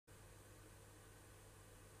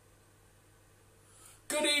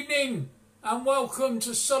evening and welcome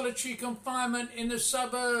to Solitary Confinement in the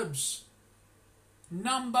Suburbs.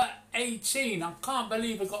 Number 18. I can't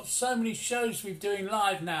believe I've got so many shows we're doing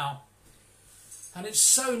live now. And it's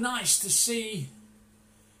so nice to see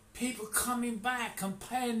people coming back and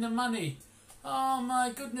paying the money. Oh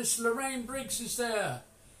my goodness, Lorraine Briggs is there.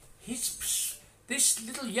 This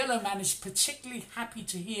little yellow man is particularly happy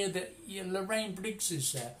to hear that Lorraine Briggs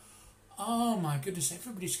is there. Oh my goodness,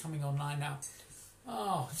 everybody's coming online now.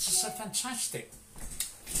 Oh, this is so fantastic.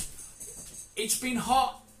 It's been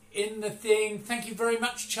hot in the thing. Thank you very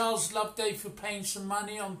much, Charles Loveday, for paying some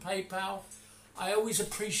money on PayPal. I always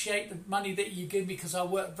appreciate the money that you give me because I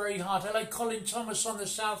work very hard. Hello, Colin Thomas on the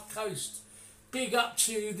South Coast. Big up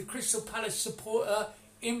to the Crystal Palace supporter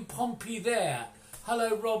in Pompey there.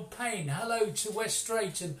 Hello, Rob Payne. Hello to West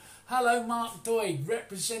Drayton. Hello, Mark Doig,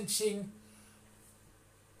 representing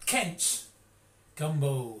Kent.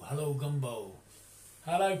 Gumbo. Hello, Gumbo.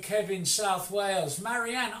 Hello, Kevin, South Wales.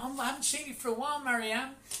 Marianne. Oh, I haven't seen you for a while,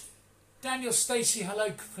 Marianne. Daniel Stacey. Hello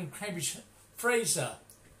from Cambridge. Fraser,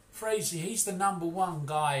 he's the #1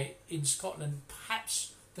 guy in Scotland.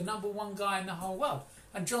 Perhaps the #1 guy in the whole world.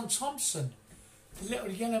 And John Thompson, the little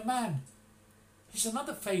yellow man. He's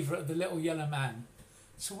another favourite of the little yellow man.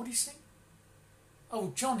 So what do you think?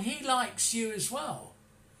 Oh, John, he likes you as well.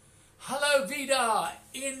 Hello, Vidar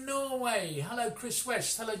in Norway. Hello, Chris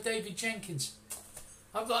West. Hello, David Jenkins.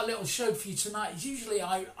 I've got a little show for you tonight. Usually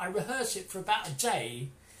I rehearse it for about a day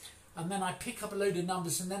and then I pick up a load of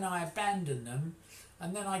numbers and then I abandon them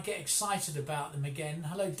and then I get excited about them again.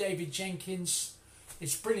 Hello, David Jenkins.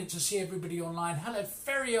 It's brilliant to see everybody online. Hello,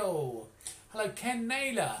 Ferio. Hello, Ken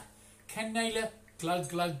Naylor. Ken Naylor, glug,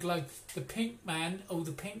 glug, glug. The pink man, oh,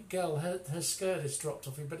 the pink girl, her skirt has dropped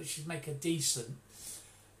off her, but it should make her decent.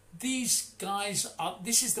 These guys are,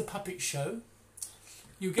 this is the puppet show.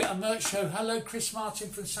 You get a merch show. Hello, Chris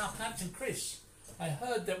Martin from Southampton. Chris, I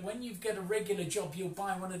heard that when you get a regular job, you'll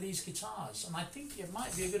buy one of these guitars, and I think it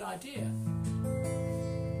might be a good idea.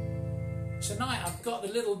 Tonight, I've got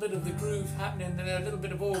a little bit of the groove happening and a little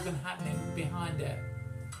bit of organ happening behind it.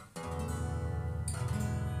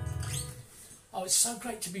 Oh, it's so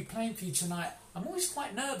great to be playing for you tonight. I'm always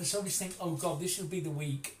quite nervous. I always think, oh God, this will be the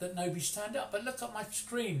week that nobody's turned up. But look at my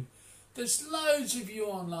screen. There's loads of you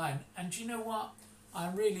online. And do you know what?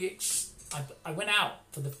 I'm really I went out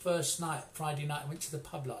for the first night, Friday night. I went to the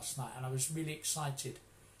pub last night and I was really excited.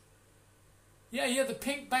 Yeah, the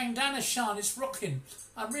pink bandana, Sean, it's rocking.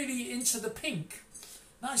 I'm really into the pink.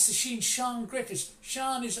 Nice to see Sean Griffiths.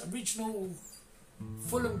 Sean is original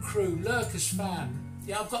Fulham Crew, Lurkers fan.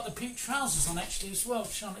 Yeah, I've got the pink trousers on actually as well,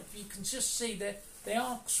 Sean. If you can just see, they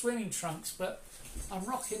are swimming trunks, but I'm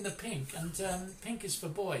rocking the pink. And pink is for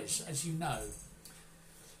boys, as you know.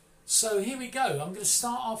 So here we go. I'm going to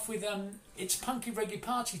start off with, it's Punky Reggae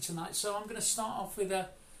Party tonight, so I'm going to start off with a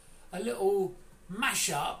little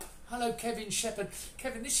mashup. Hello, Kevin Shepherd.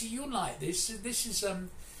 Kevin, you'll like this. This is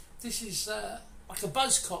like a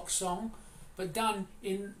Buzzcock song, but done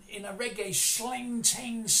in a reggae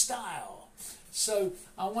slang-tang style. So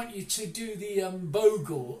I want you to do the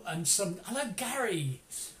bogle and some. Hello, Gary.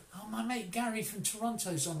 Oh, my mate Gary from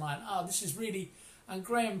Toronto's online. Oh, this is really, and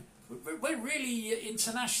Graham. We're really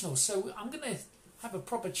international, so I'm going to have a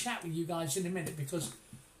proper chat with you guys in a minute because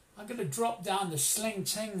I'm going to drop down the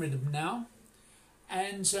slang-tang rhythm now,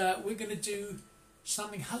 and we're going to do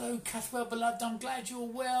something. Hello, Cathwell beloved. I'm glad you're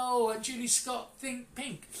well. And Julie Scott, think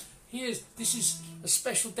pink. This is a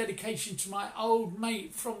special dedication to my old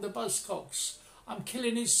mate from the Buzzcocks. I'm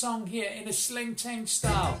killing his song here in a slang-tang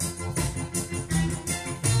style.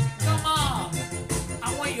 Come on,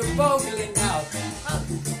 I want you bogling now.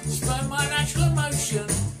 Spur my natural emotion.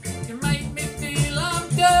 You make me feel I'm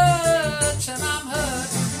dirt and I'm hurt.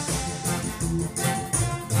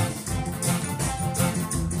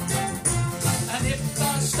 And if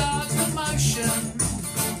I start the motion,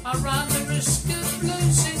 I run the risk of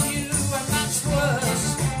losing you, and that's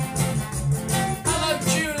worse. Hello,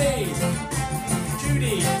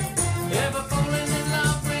 Judy. Ever falling in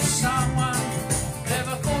love with someone?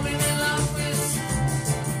 Ever falling in love with?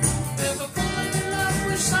 Ever falling in love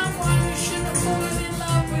with someone you should have fallen in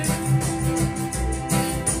love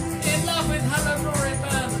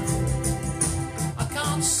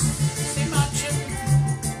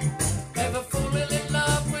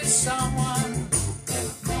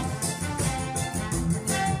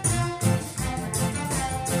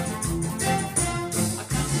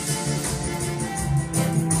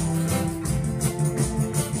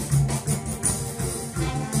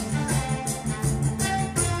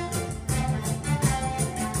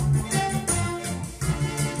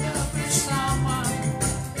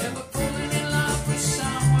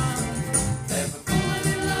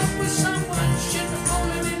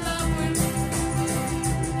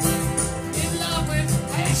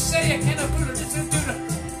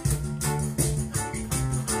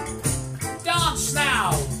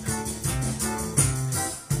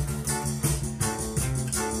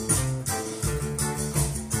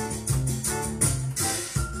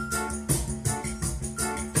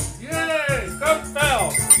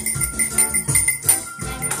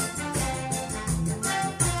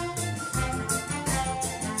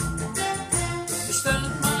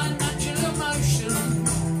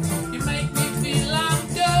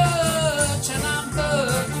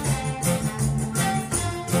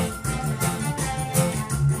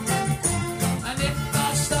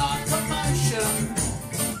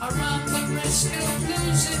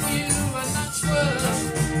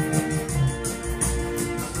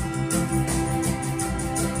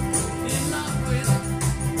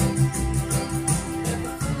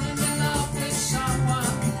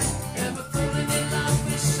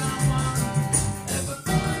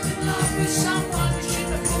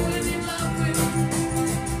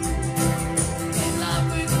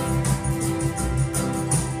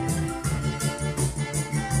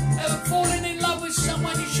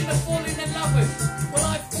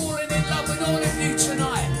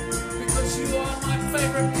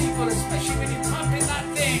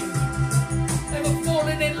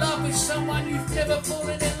ever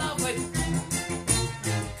fallen in love with?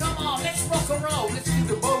 Come on, let's rock and roll. Let's do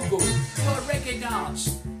the bogle. Do a reggae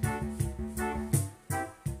dance.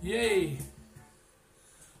 Yay.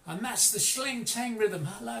 And that's the Sling Tang rhythm.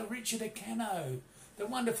 Hello, Richard Akeno. The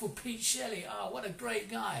wonderful Pete Shelley. Oh, what a great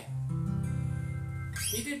guy.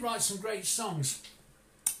 He did write some great songs.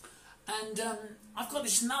 And I've got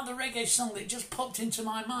this another reggae song that just popped into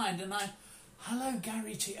my mind. And hello,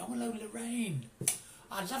 Gary T. Oh, hello, Lorraine.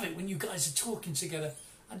 I love it when you guys are talking together.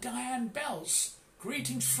 And Diane Bells.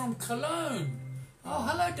 Greetings from Cologne. Oh,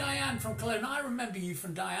 hello, Diane from Cologne. I remember you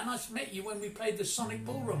from Diane. I met you when we played the Sonic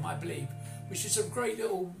Ballroom, I believe, which is a great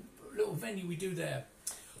little venue we do there.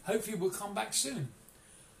 Hopefully we'll come back soon.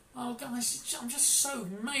 Oh, guys, I'm just so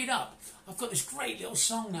made up. I've got this great little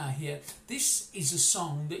song now here. This is a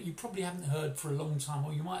song that you probably haven't heard for a long time,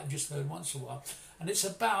 or you might have just heard once in a while. And it's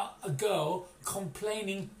about a girl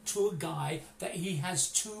complaining to a guy that he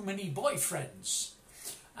has too many boyfriends.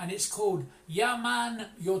 And it's called Yeah Man,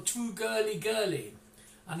 You're Too Girly Girly.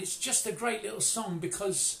 And it's just a great little song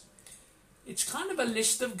because it's kind of a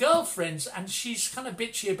list of girlfriends, and she's kind of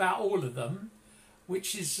bitchy about all of them,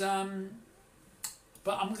 which is...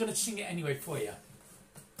 but I'm going to sing it anyway for you.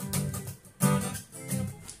 I'm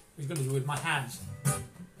going to do it with my hands.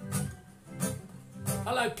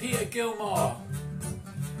 Hello, Peter Gilmore.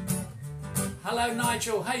 Hello,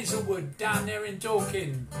 Nigel Hazelwood down there in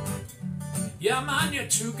Dorking. Yeah, man, you're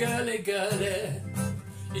too girly, girly.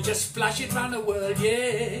 You just flash it round the world,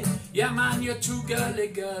 yeah. Yeah, man, you're too girly,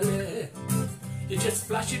 girly. You just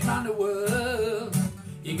flash it round the world.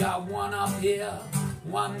 You got one up here,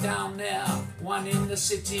 one down there, one in the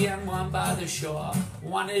city and one by the shore.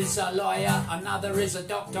 One is a lawyer, another is a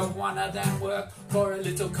doctor. One of them work for a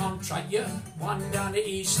little contract, yeah. One down the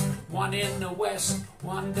east, one in the west,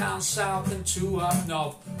 one down south and two up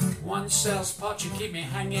north. One sells pot, you keep me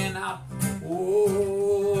hanging up.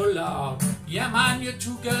 Oh Lord, yeah man, you're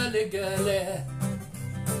too girly, girly.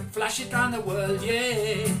 Flash it round the world,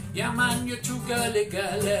 yeah. Yeah man, you're too girly,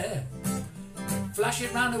 girly. Flash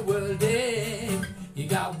it round the world, yeah. You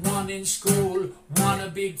got one in school, one a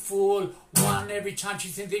big fool, one every time she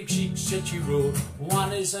thinks she said she rule.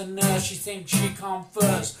 One is a nurse, she thinks she come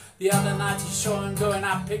first. The other night he saw him going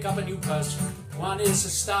out, pick up a new purse. One is a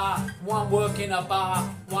star, one work in a bar.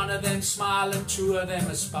 One of them smile and two of them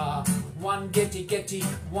aspire. One getty,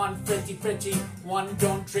 one pretty. One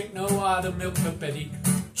don't drink no other milk but Betty.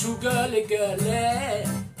 Too girly, girly.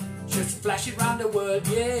 Just flash it round the world,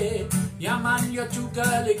 yeah. Yeah man, you're too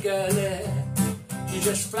girly, girly. You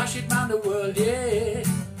just flash it round the world, yeah.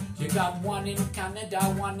 You got one in Canada,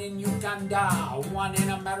 one in Uganda, one in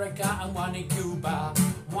America and one in Cuba,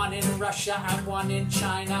 one in Russia and one in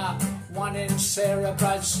China, one in Sarah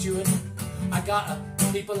Brad Stewart. I got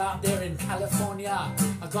people out there in California,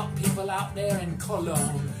 I got people out there in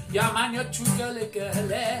Cologne. Yeah man, you're too girly,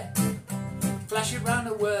 girly. Flash it round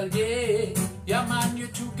the world, yeah. Yeah man, you're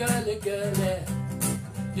too girly, girly.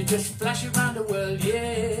 You just flash it round the world,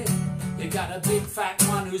 yeah. You got a big fat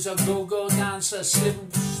one who's a go-go dancer, slim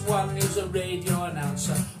one who's a radio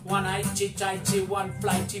announcer, one tighty, one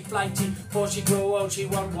flighty, before she grow old she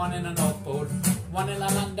want one in a North Pole, one in a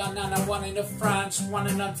London and one in a France, one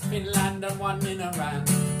in a Finland and one in Iran.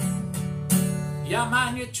 Yeah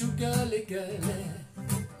man, you're too girly, girly.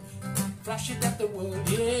 Flash it at the world,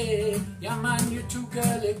 yeah. Yeah man, you're too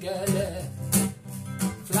girly, girly.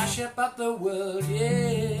 Flash up at the world,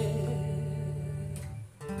 yeah.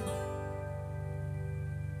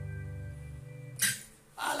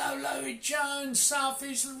 Hello, Lorie Jones, South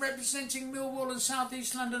East, representing Millwall and South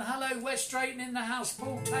East London. Hello, West Drayton in the house,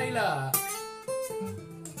 Paul Taylor.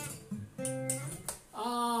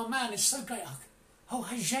 Oh man, it's so great. Oh,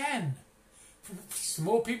 hi Jan. Some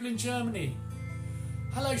more people in Germany.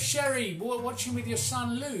 Hello, Sherry, watching with your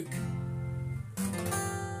son Luke.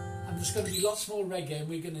 And there's going to be lots more reggae, and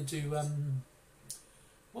we're going to do,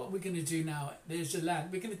 what we're going to do now, there's a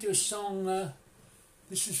land, we're going to do a song,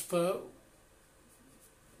 this is for,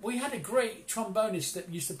 we had a great trombonist that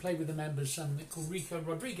used to play with the members called Rico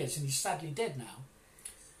Rodriguez, and he's sadly dead now.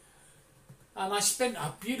 And I spent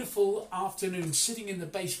a beautiful afternoon sitting in the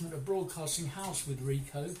basement of Broadcasting House with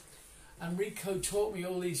Rico. And Rico taught me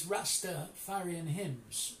all these Rastafarian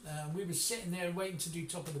hymns. We were sitting there waiting to do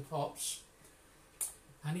Top of the Pops.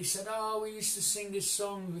 And he said, oh, we used to sing this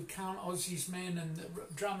song with Count Ossie's Men and the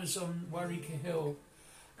drummers on Warika Hill.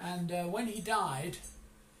 And when he died,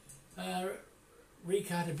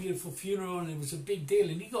 Rico had a beautiful funeral and it was a big deal.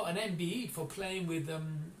 And he got an MBE for playing with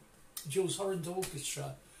Jules Horan's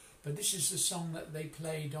orchestra. But this is the song that they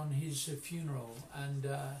played on his funeral. And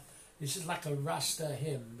this is like a Rasta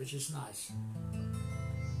hymn, which is nice.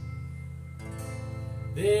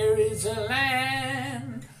 There is a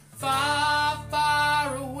land far,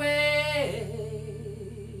 far away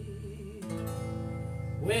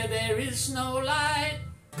where there is no light,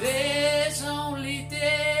 there's only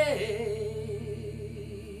day.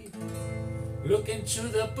 Look into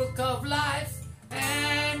the book of life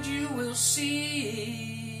and you will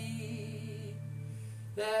see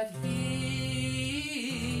that He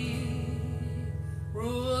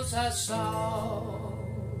rules us all,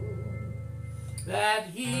 that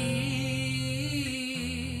He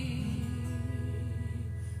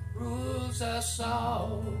rules us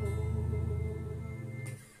all.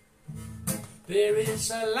 There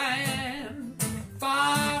is a land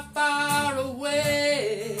far, far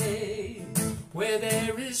away where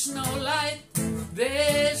there is no light,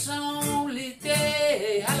 there's only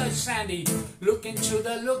day. Hello, Sandy. Look into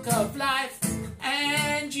the look of life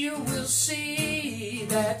and you will see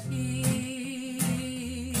that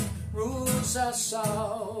He rules us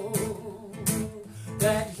all,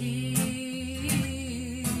 that He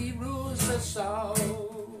rules us all.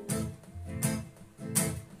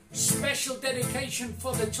 Special dedication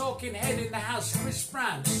for the talking head in the house, Chris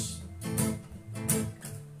France.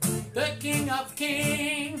 The King of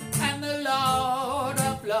Kings and the Lord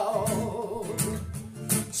of Lords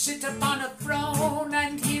sit upon a throne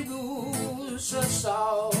and He rules us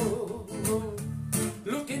all.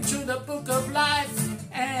 Look into the book of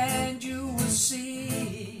life and you will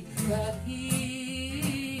see that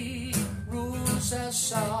He rules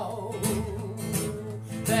us all,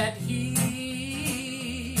 that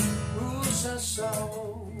He rules us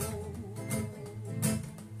all.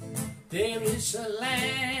 There is a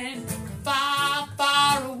land far,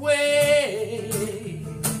 far away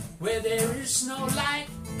where there is no light,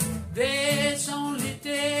 there's only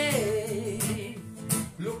day.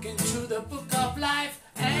 Look into the book of life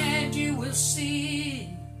and you will see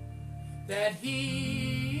that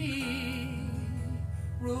He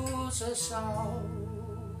rules us all,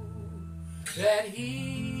 that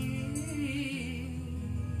He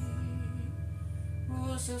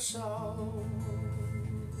rules us all.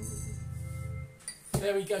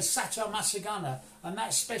 There we go, Sacha Masagana, and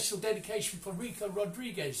that special dedication for Rico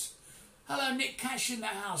Rodriguez. Hello, Nick Cash in the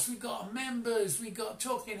house. We've got members, we've got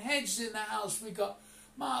talking heads in the house, we've got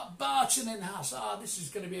Mark Barton in the house. This is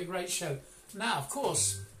going to be a great show. Now, of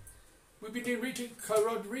course, we've been doing Rico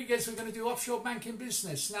Rodriguez, we're going to do offshore banking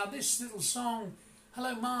business. Now, this little song,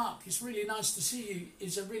 hello Mark, it's really nice to see you,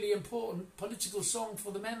 is a really important political song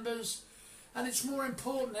for the members, and it's more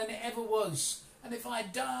important than it ever was. And if I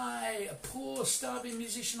die a poor starving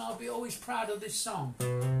musician, I'll be always proud of this song.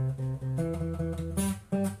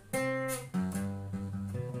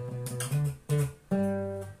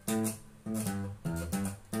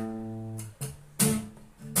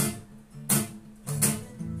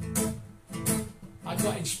 I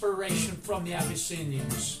got inspiration from the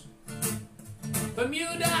Abyssinians.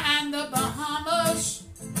 Bermuda and the Bahamas,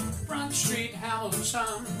 Front Street,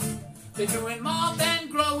 Hamilton. They're doing more than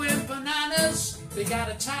growing bananas. They got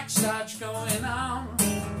a tax dodge going on.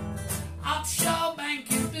 Offshore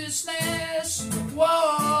banking business,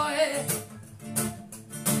 whoa.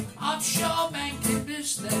 Offshore banking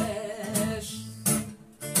business.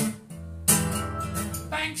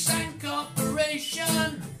 Banks and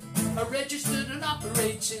corporation are registered and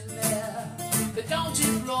operates in there. They don't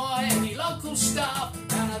employ any local staff,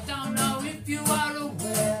 and I don't know if you are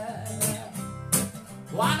aware.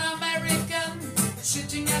 One American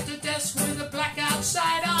sitting at the desk with a plaque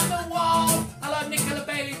outside on the wall. Hello, Nicola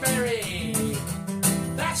Bailey Berry.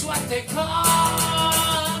 That's what they call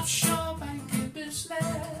offshore banking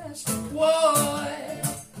business. Whoa,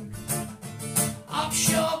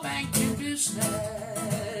 offshore banking business.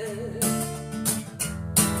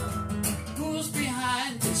 Who's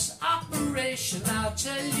behind this operation? I'll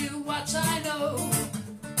tell you what I know.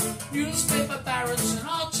 Newspaper barons and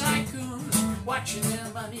all tycoons watching their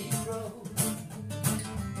money grow.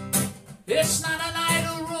 It's not an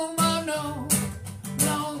idle rumor, no,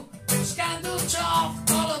 no. Scandal talk,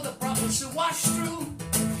 all of the profits are washed through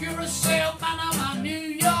Curacao, Panama, New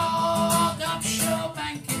York, offshore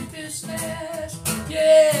banking business,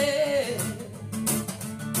 yeah.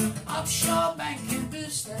 Offshore banking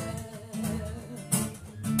business.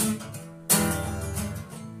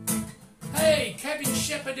 Hey, Kevin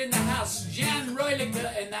Shepherd in the house, Jan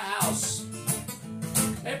Royliger in the house.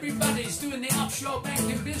 Everybody's doing the offshore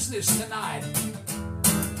banking business tonight.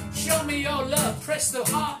 Show me your love, press the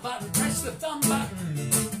heart button, press the thumb button.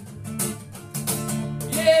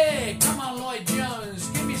 Yeah, come on Lloyd Jones,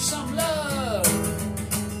 give me some love.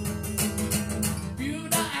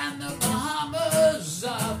 Bermuda and the Bahamas,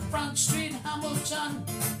 Front Street, Hamilton,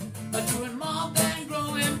 are doing more than growing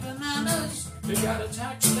foreigners, they got a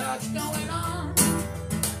tax dodge going on.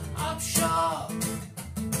 Offshore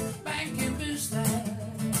banking business.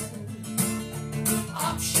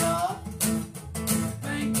 Offshore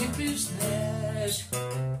banking business.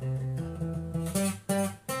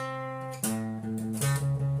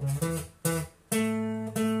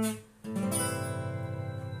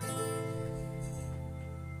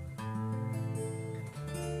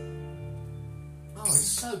 Oh, it's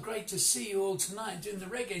so great to see you all tonight doing the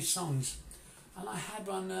reggae songs. And I had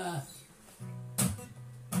one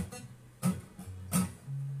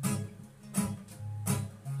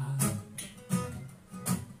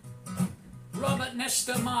Robert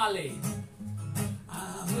Nesta Marley.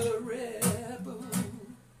 I'm a rebel,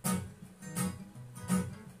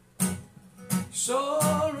 so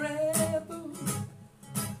rebel,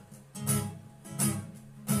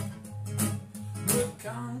 the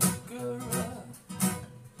conqueror,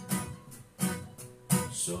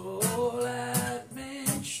 soul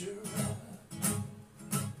adventurer.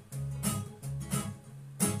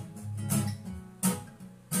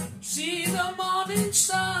 See the morning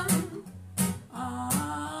sun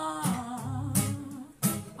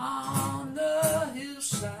on the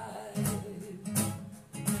hillside.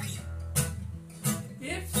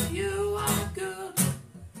 If you are good,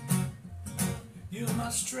 you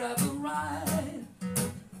must travel right.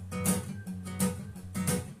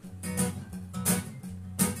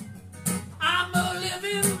 I'm a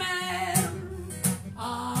living man.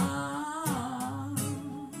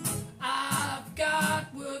 I've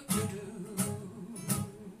got work to do.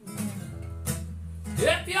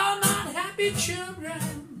 If you're not happy,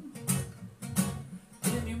 children,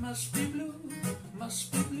 then you must be blue,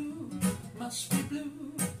 must be blue, must be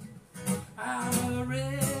blue. I'm a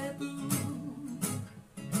rebel,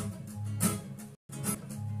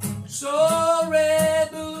 so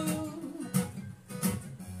rebel.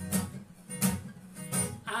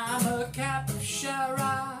 I'm a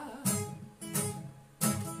capturer,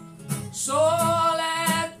 soul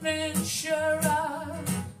adventurer.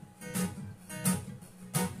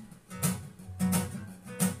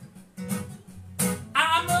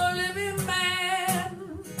 I'm a living man.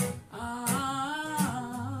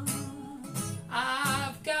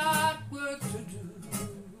 I've got work to do.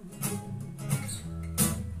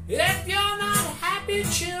 If you're not happy,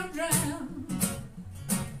 children,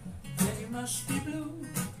 then you must be blue,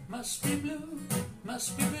 must be blue,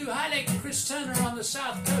 must be blue. I like Chris Turner on the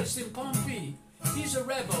South Coast in Pompey. He's a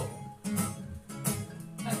rebel.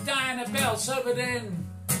 And Diana Bell's over there.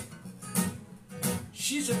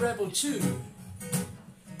 She's a rebel too.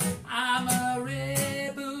 I'm a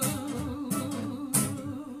rebel,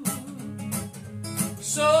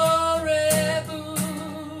 so rebel.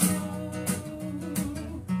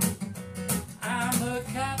 I'm a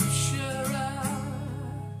capturer,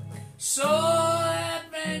 so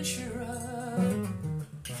adventurer.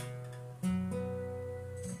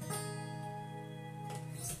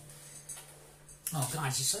 Oh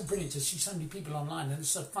guys, it's so brilliant to see so many people online, and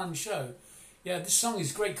it's a fun show. Yeah, this song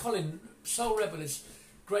is great. Colin, Soul Rebel is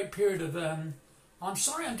a great period of... I'm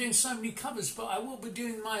sorry I'm doing so many covers, but I will be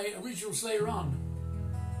doing my originals later on.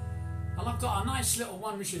 And I've got a nice little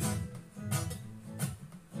one which is...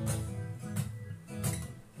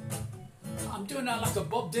 I'm doing that like a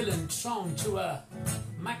Bob Dylan song to a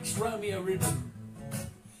Max Romeo rhythm.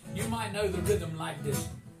 You might know the rhythm like this.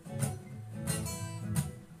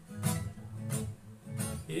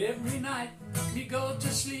 Every night me go to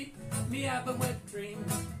sleep, me have a wet dream.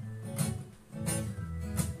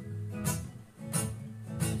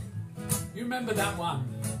 You remember that one?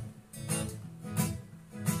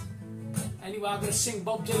 Anyway, I'm going to sing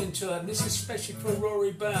Bob Dylan to her, and this is especially for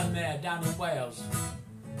Rory Byrne there down in Wales.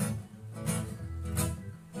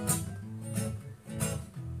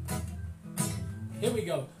 Here we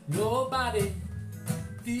go. Nobody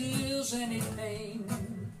feels any pain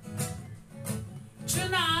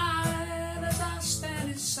tonight as I stand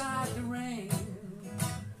inside the rain.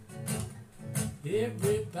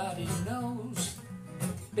 Everybody knows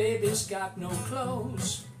baby's got no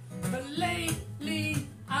clothes, but lately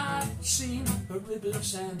I've seen her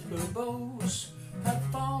ribbons and her bows have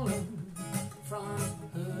fallen from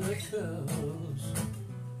her curls,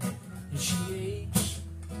 and she aches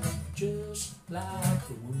just like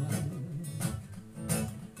a woman,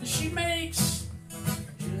 and she makes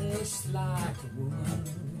just like a woman,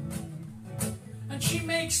 and she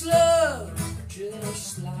makes love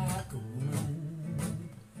just like a woman,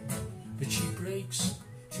 but she breaks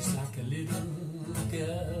just like a little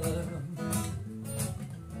girl.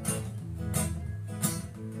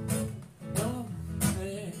 Oh,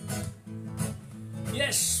 yeah.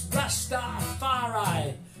 Yes,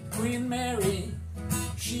 Rastafari, Queen Mary,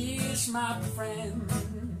 she is my friend.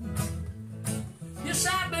 Yes,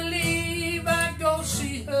 I believe I'd go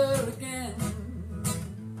see her again.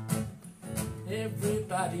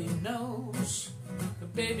 Everybody knows the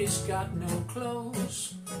baby's got no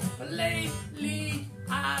clothes, but lately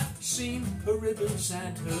I've seen her ribbons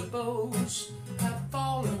and her bows have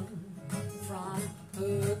fallen from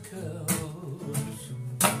her curls.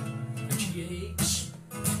 And she aches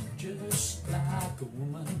just like a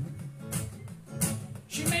woman.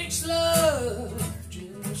 She makes love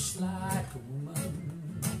just like a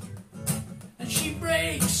woman. And she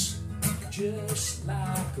breaks just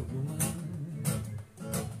like a woman.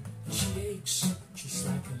 And she aches just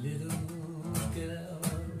like a little girl.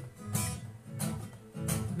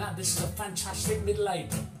 Now this is a fantastic middle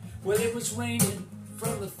eight. Well, it was raining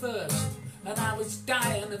from the first, and I was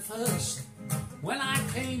dying of thirst when I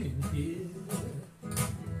came in here.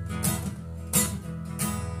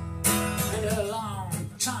 And a long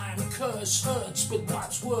time curse hurts, but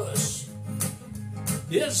what's worse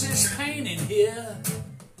is this pain in here.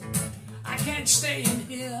 I can't stay in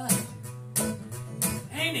here.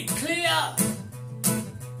 Ain't it clear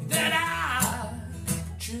that I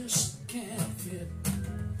just can't fit?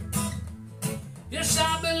 Yes,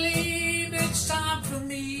 I believe it's time for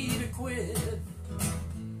me to quit.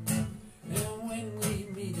 And when we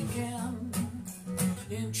meet again,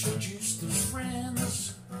 introduced as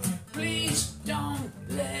friends, please don't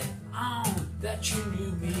let on that you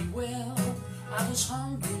knew me well. I was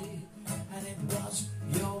hungry and it was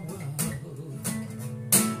your world.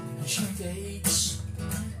 And she aches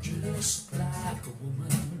just like a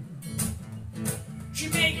woman. She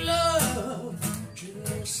make love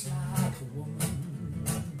just like a woman.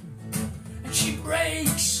 And she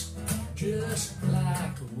breaks just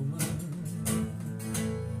like a woman.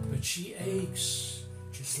 But she aches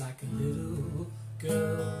just like a little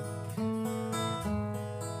girl.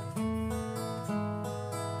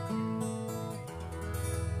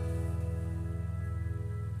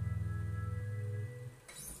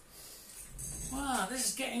 Wow, this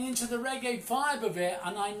is getting into the reggae vibe of it,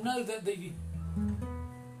 and I know that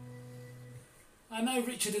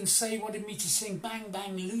Richard and Say wanted me to sing Bang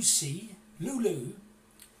Bang Lucy, Lulu,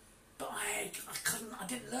 but I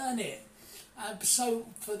didn't learn it. So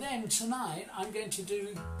for them tonight, I'm going to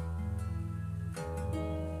do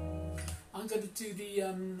the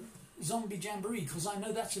Zombie Jamboree, because I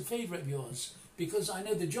know that's a favourite of yours, because I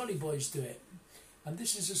know the Jolly Boys do it, and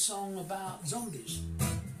this is a song about zombies.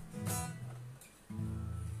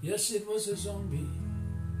 Yes, it was a zombie.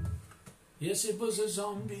 Yes, it was a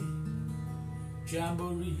zombie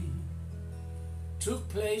jamboree. Took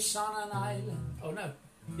place on an island. Oh no.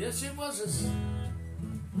 Yes, it was a...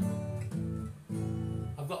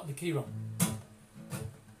 I've got the key wrong.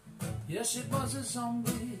 Yes, it was a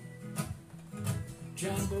zombie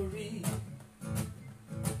jamboree.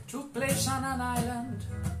 Took place on an island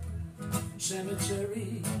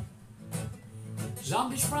cemetery.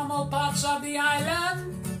 Zombies from all parts of the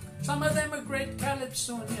island, some of them were great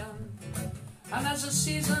Calypsonian. And as the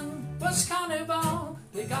season was carnival,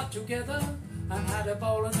 they got together and had a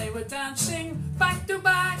ball, and they were dancing back to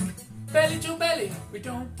back, belly to belly. We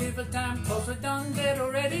don't give a damn, cause we're done dead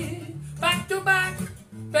already. Back to back,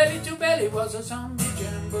 belly to belly was a zombie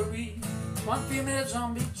jamboree. One female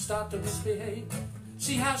zombie started to misbehave.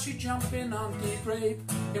 See how she jumping on the grave.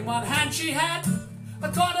 In one hand she had a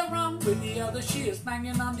quart of rum, with the other she is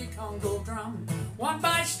banging on the Congo drum. One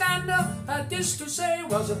bystander had this to say: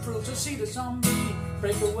 was a thrill to see the zombie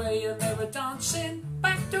break away, and they were dancing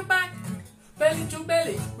back to back, belly to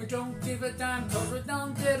belly. We don't give a damn, cause we're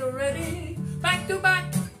done dead already. Back to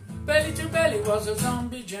back, belly to belly was a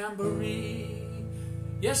zombie jamboree.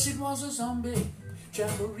 Yes, it was a zombie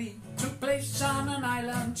jamboree. Took place on an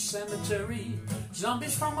island cemetery.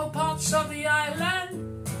 Zombies from all parts of the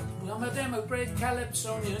island, some of them are great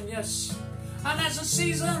Calypsonian, yes. And as the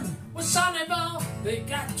season was sunnyval, they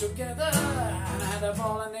got together and had a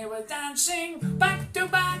ball, and they were dancing back to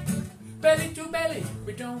back, belly to belly.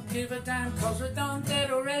 We don't give a damn, cause we're done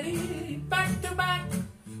dead already. Back to back,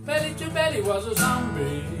 belly to belly was a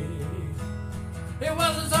zombie. It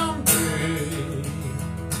was a zombie.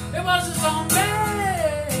 It was a zombie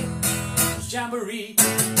jamboree.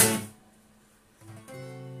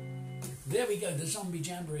 There we go, the zombie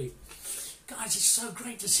jamboree. Guys, it's so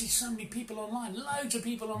great to see so many people online. Loads of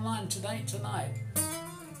people online tonight.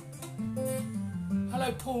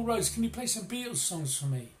 Hello, Paul Rose. Can you play some Beatles songs for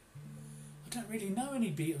me? I don't really know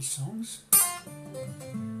any Beatles songs.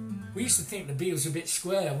 We used to think the Beatles were a bit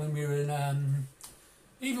square when we were in...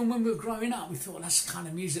 even when we were growing up, we thought that's the kind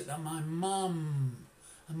of music that my mum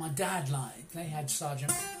and my dad liked. They had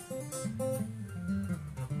Sergeant.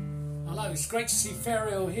 Hello, it's great to see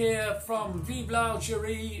Ferriel here from Vive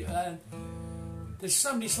l'Algérie. There's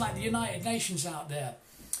somebody like the United Nations out there.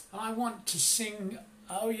 And I want to sing,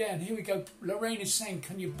 oh yeah, and here we go. Lorraine is saying,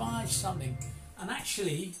 can you buy something? And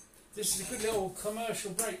actually, this is a good little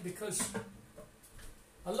commercial break because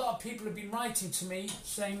a lot of people have been writing to me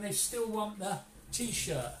saying they still want the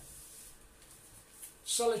t-shirt.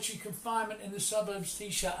 Solitary Confinement in the Suburbs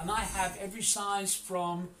t-shirt. And I have every size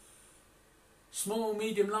from small,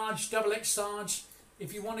 medium, large, double X large.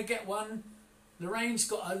 If you want to get one, Lorraine's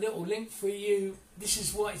got a little link for you. This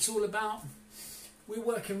is what it's all about. We're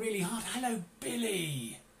working really hard. Hello,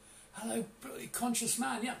 Billy. Hello, Conscious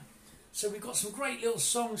Man. Yeah. So we've got some great little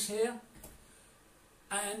songs here.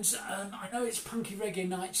 And I know it's punky reggae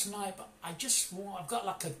night tonight, but I've got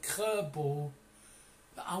like a curveball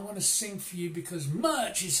that I want to sing for you because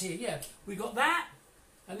merch is here. Yeah, we got that.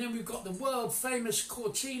 And then we've got the world famous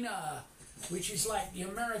Cortina, which is like the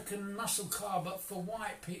American muscle car, but for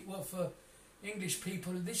white people, well, for English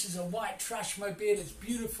people. This is a white trash mobile. It's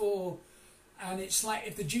beautiful. And it's like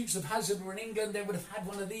if the Dukes of Hazzard were in England, they would have had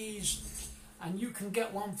one of these. And you can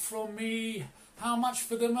get one from me. How much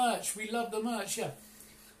for the merch? We love the merch, yeah.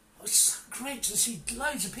 It's so great to see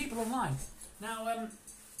loads of people online. Now,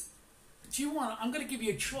 do you want... I'm going to give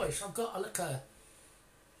you a choice. I've got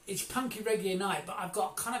it's punky reggae night, but I've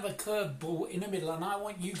got kind of a curveball in the middle, and I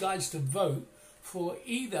want you guys to vote for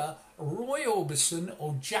either Roy Orbison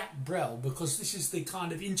or Jack Brel, because this is the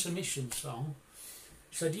kind of intermission song.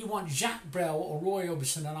 So do you want Jack Brel or Roy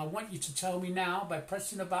Orbison? And I want you to tell me now by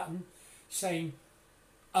pressing a button saying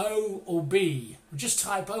O or B. Just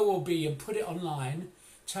type O or B and put it online.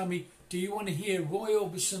 Tell me, do you want to hear Roy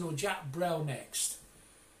Orbison or Jack Brel next?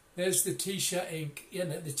 There's the t-shirt ink. Yeah,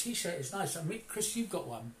 the t-shirt is nice. I mean, Chris, you've got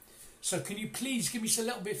one. So can you please give me a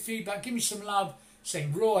little bit of feedback? Give me some love.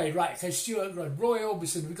 Saying Roy, right? Okay, Stuart, Roy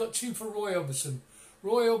Orbison. We've got two for Roy Orbison.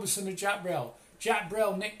 Roy Orbison and Jack Brel. Jack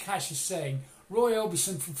Brel, Nick Cash is saying Roy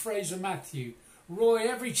Orbison from Fraser Matthew. Roy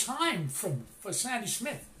every time for Sandy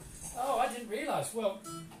Smith. Oh, I didn't realise. Well,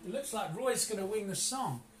 it looks like Roy's going to win the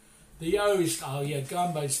song. The O's, oh yeah,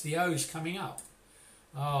 Gumbo's, the O's coming up.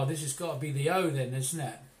 Oh, this has got to be the O then, isn't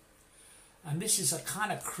it? And this is a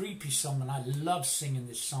kind of creepy song, and I love singing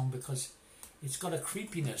this song because it's got a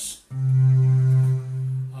creepiness.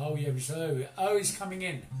 Oh yeah, it's O. O is coming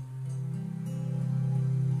in.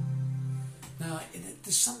 Now,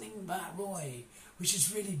 there's something about Roy which is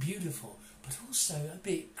really beautiful, but also a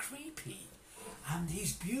bit creepy. And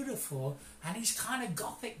he's beautiful, and he's kind of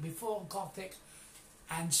gothic before gothic.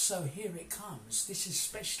 And so here it comes. This is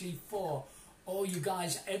especially for all you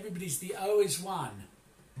guys. Everybody's the O is one.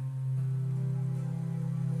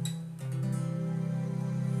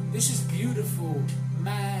 This is beautiful,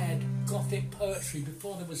 mad, gothic poetry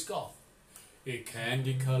before there was goth. A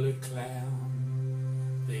candy-coloured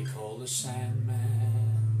clown they call the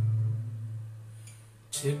Sandman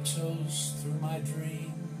tiptoes through my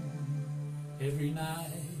dream every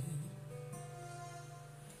night,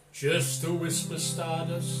 just to whisper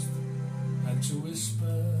stardust and to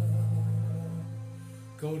whisper,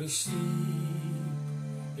 go to sleep,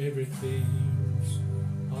 everything's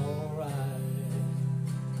alright.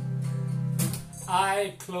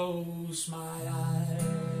 I close my eyes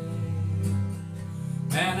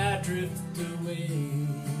and I drift away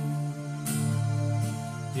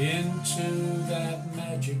into that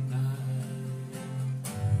magic night.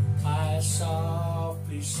 I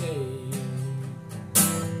softly say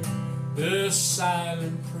the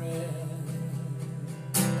silent prayer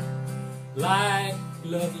like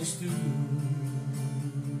lovers do,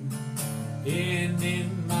 and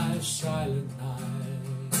in my silent night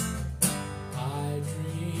I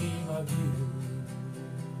dream of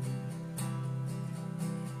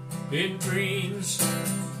you. In dreams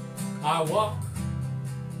I walk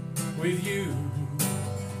with you.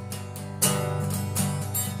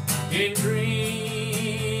 In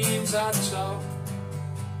dreams I talk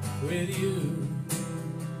with you.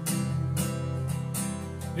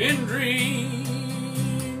 In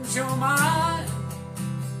dreams you're mine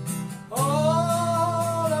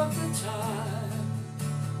all of the time.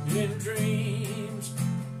 In dreams,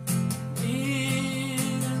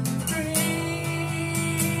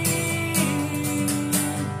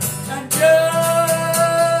 and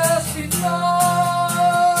just before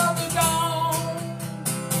the dawn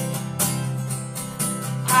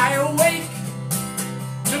I awake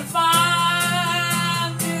to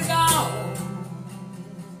find you gone.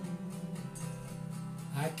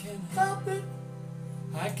 I can't help it,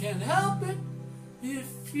 I can't help it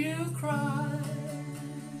if you cry.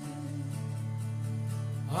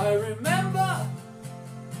 I remember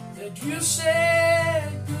that you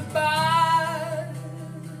said goodbye.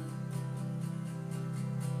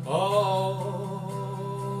 All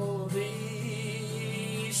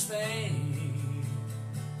these things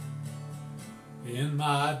in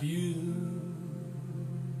my beautiful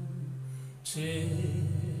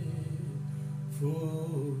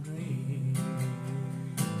dream.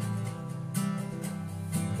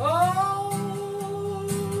 All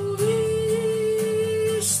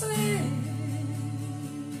these things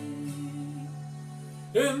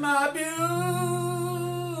in my beautiful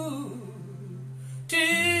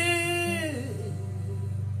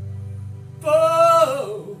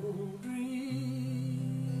dream.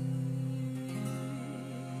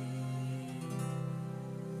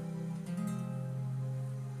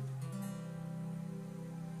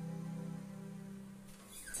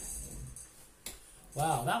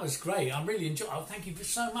 Wow, that was great. I really enjoyed it. Oh, thank you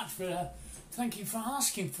so much for thank you for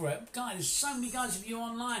asking for it. Guys, there's so many guys of you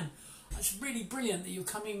online. It's really brilliant that you're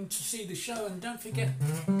coming to see the show. And don't forget,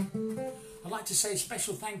 I'd like to say a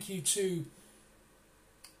special thank you to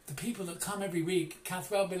the people that come every week.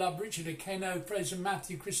 Cathwell, Beloved, Richard Akeno, Fraser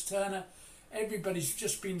Matthew, Chris Turner. Everybody's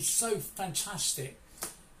just been so fantastic.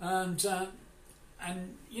 And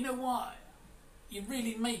you know what? You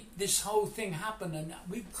really make this whole thing happen, and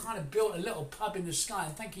we've kind of built a little pub in the sky.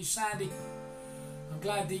 And thank you, Sandy. I'm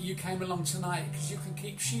glad that you came along tonight, because you can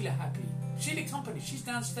keep Sheila happy. Sheila Company, she's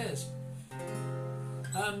downstairs.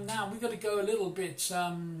 Now we've got to go a little bit.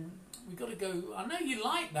 We've got to go. I know you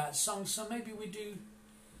like that song, so maybe we do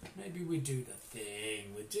the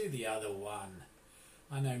thing. We'll do the other one.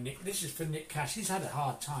 I know Nick. This is for Nick Cash. He's had a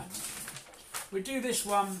hard time. We do this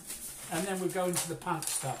one. And then we'll go into the punk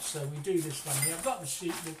stuff. So we do this one here. I've got the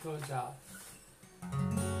sheet that goes out.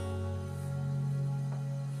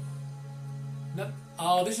 No,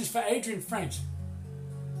 oh, this is for Adrian French.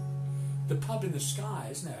 The pub in the sky,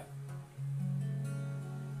 isn't it?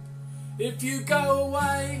 If you go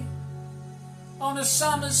away on a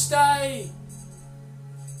summer's day,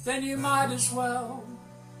 then you might as well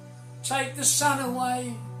take the sun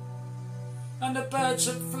away and the birds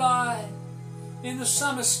that fly in the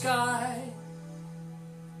summer sky.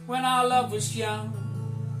 When our love was young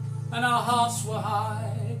and our hearts were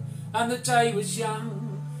high, and the day was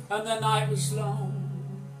young and the night was long,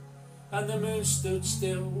 and the moon stood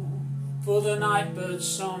still for the night bird's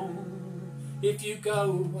song. If you go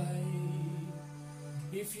away,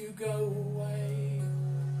 if you go away,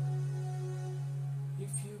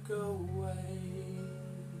 if you go away,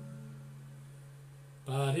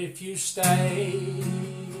 but if you stay,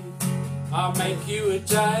 I'll make you a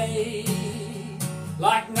day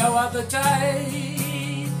like no other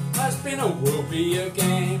day has been or will be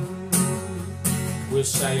again. We'll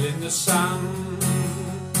sail in the sun,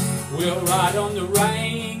 we'll ride on the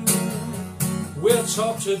rain, we'll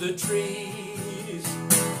talk to the trees,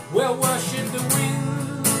 we'll worship the wind.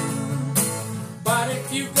 But if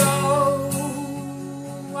you go,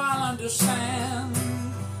 I'll understand.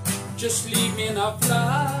 Just leave me enough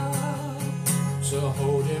love to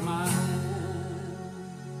hold in my hand.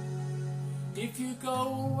 If you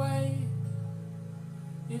go away,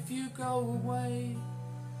 if you go away,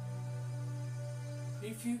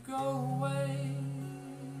 if you go away,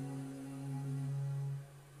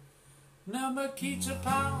 ne me quitte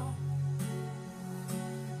pas.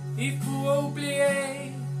 Il faut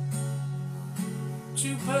oublier,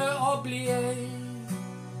 tu peux oublier,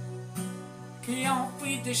 qui en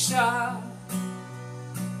fuit déjà,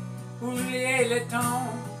 oublier le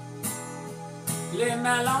temps, les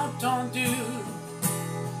malentendus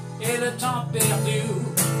et le temps perdu,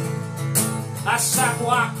 à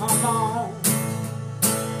savoir comment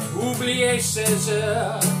oublier ces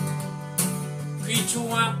heures, puis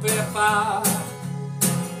tout un peu pas,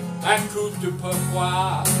 un coup de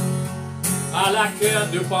pouvoir, à la cœur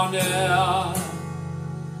du bonheur.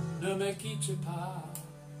 Ne me quitte pas,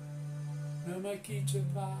 ne me quitte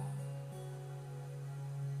pas,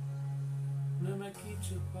 ne me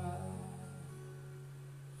quitte pas.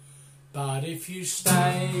 But if you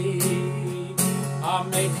stay, I'll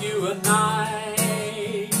make you a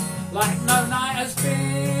night like no night has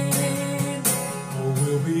been or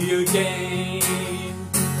will be again.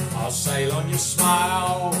 I'll sail on your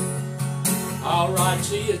smile, I'll ride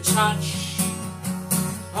to your touch,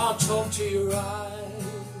 I'll talk to your eyes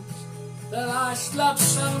that I love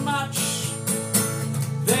so much.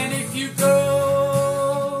 Then if you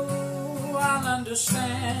go, I'll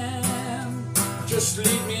understand. Just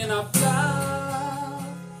leave me enough love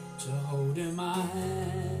to hold in my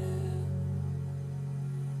hand.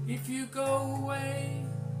 If you go away,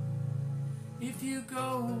 if you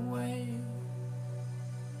go away,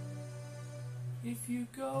 if you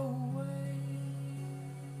go away,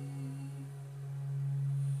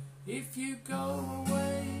 if you go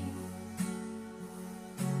away,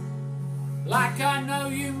 like I know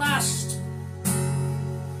you must,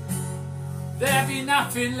 there'll be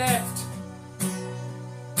nothing left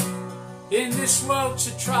in this world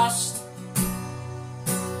to trust,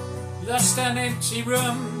 just an empty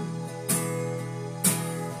room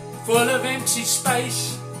full of empty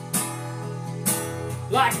space,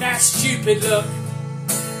 like that stupid look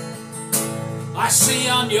I see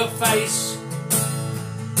on your face.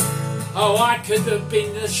 Oh, I could have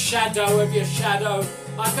been the shadow of your shadow,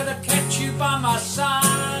 I could have kept you by my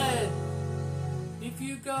side. If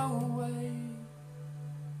you go away,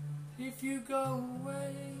 if you go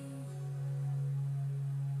away,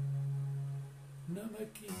 no more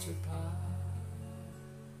guitar pie.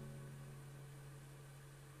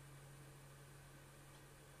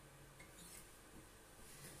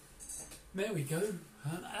 There we go.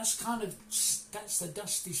 That's the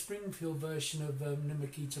Dusty Springfield version of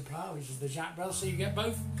Nimakita Plow, which is the Jack Brothers. So you get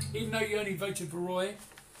both, even though you only voted for Roy.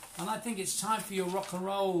 And I think it's time for your rock and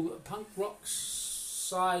roll, punk rock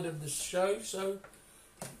side of the show. So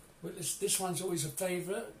this one's always a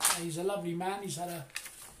favourite. He's a lovely man. He's had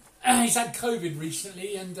COVID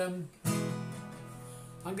recently, and I'm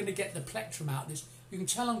going to get the plectrum out. You can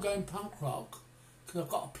tell I'm going punk rock because I've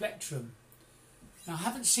got a plectrum. Now, I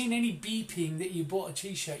haven't seen any beeping that you bought a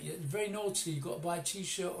t-shirt yet. It's very naughty. You've got to buy a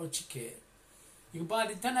t-shirt or a ticket. You can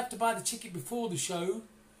don't have to buy the ticket before the show.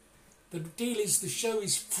 The deal is the show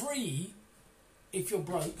is free if you're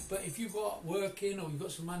broke, but if you've got work in or you've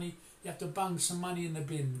got some money, you have to bung some money in the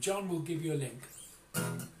bin. John will give you a link.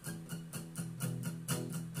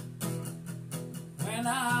 When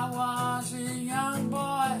I was a young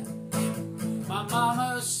boy, my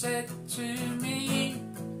mama said to me,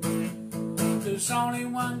 there's only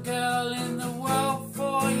one girl in the world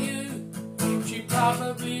for you. She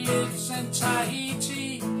probably lives in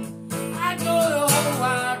Tahiti. I go the whole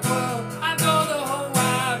wide world, I go the whole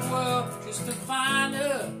wide world just to find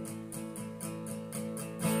her.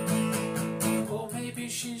 Or maybe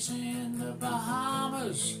she's in the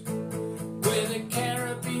Bahamas, where the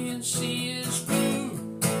Caribbean Sea is blue.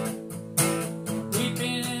 We've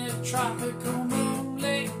been in a tropical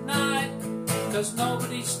moonlit night, 'cause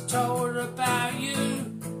nobody's told about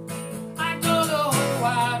you. I go the whole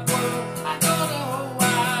wide world, I go the whole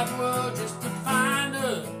wide world just to find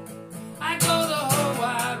her. I go the whole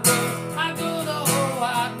wide world, I go the whole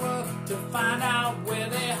wide world to find out where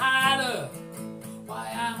they hide her. Why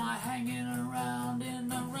am I hanging around in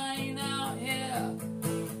the rain out here,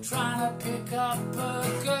 trying to pick up a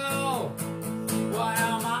girl? Why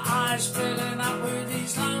are my eyes filling up with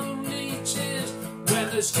these lonely tears when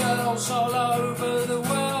there's girls all over the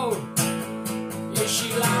world? Is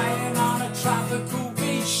she lying on a tropical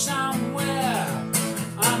beach somewhere,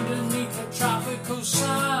 underneath a tropical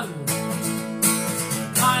sun,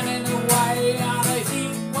 pining away on a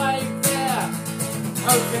heat wave there,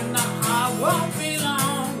 hoping that I won't be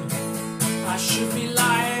long? I should be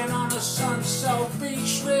lying on a sun-soaked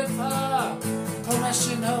beach with her,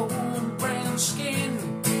 caressing her warm brown skin.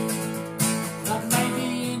 And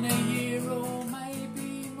maybe in a year or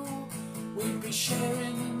maybe more, we'd be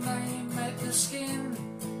sharing the name at the skin.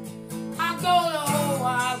 I go the whole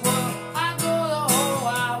wide world, I go the whole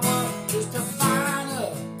wide world just to find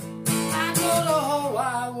her. I go the whole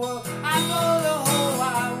wide world, I go the whole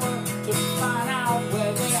wide world to find out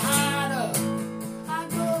where they hide her. I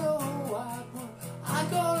go the whole wide world, I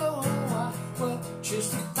go the whole wide world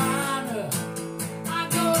just to find her. I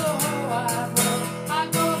go the whole wide world, I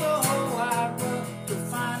go the whole wide world to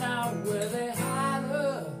find out where they hide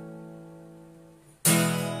her.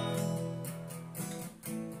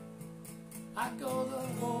 I go the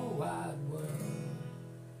whole wide world.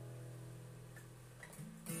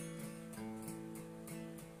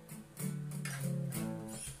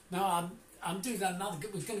 Now I'm doing another.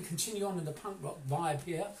 We're going to continue on in the punk rock vibe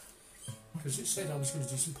here, because it said I was going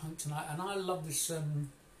to do some punk tonight, and I love this. The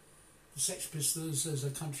Sex Pistols as a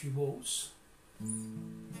country waltz.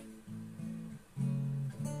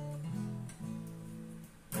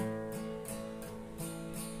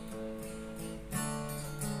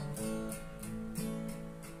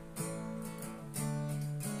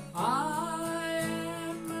 I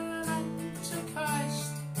am an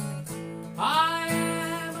antichrist. I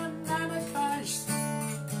am an anarchist.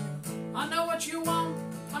 I know what you want,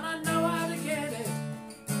 and I know how to get it.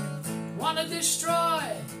 Want to destroy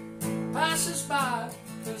passers by,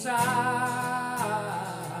 'cause I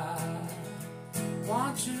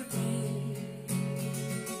want to be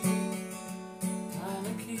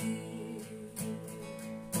anarchy.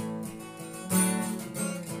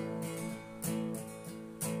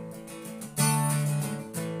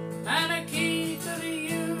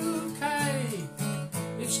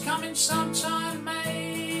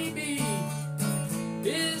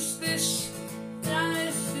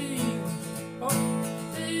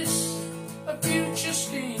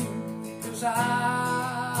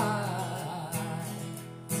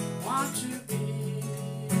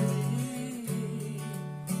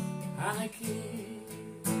 anarchy.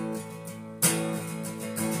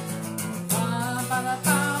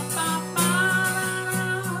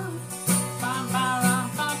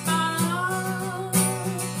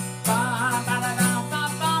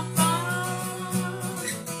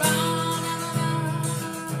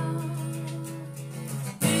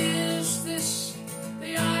 Is this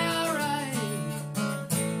the IRA?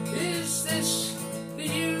 Is this the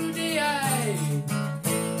UDA?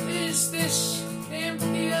 Is this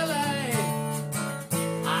MPLA?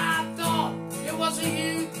 I thought it was a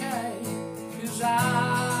UK, 'cause I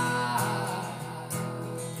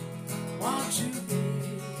want to be,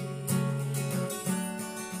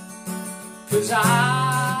 'cause I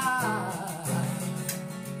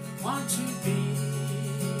want to be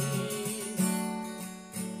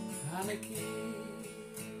anarchy.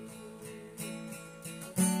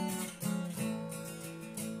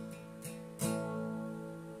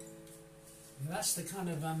 That's the kind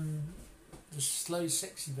of the slow,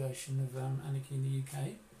 sexy version of Anarchy in the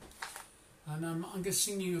UK. And I'm going to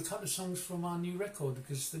sing you a couple of songs from our new record,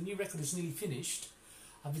 because the new record is nearly finished.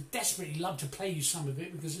 I would desperately love to play you some of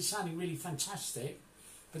it because it's sounding really fantastic.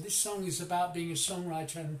 But this song is about being a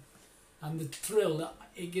songwriter and the thrill that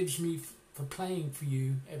it gives me for playing for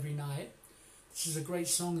you every night. This is a great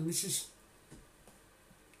song, and this is...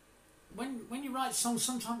 When you write songs,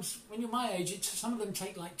 sometimes when you're my age, some of them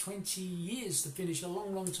take like 20 years to finish, a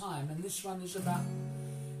long, long time. And this one is about,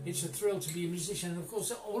 it's a thrill to be a musician. And of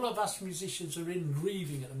course, all of us musicians are in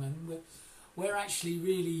grieving at the moment. We're actually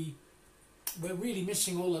really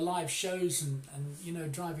missing all the live shows and you know,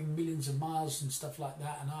 driving millions of miles and stuff like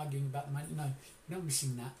that and arguing about the money. No, we're not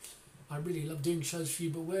missing that. I really love doing shows for you,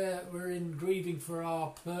 but we're in grieving for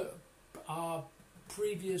our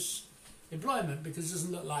previous employment, because it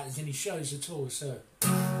doesn't look like there's any shows at all. So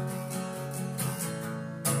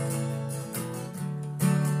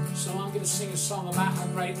I'm going to sing a song about how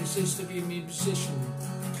great this is to be a musician.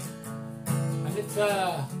 And if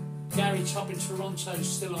Gary Top in Toronto is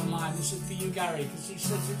still online, this is for you, Gary, because he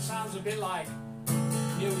says it sounds a bit like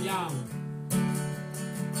Neil Young.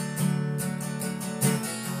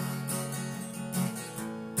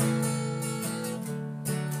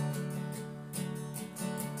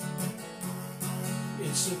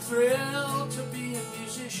 It's a thrill to be a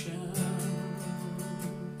musician.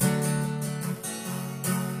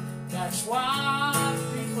 That's what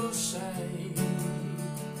people say.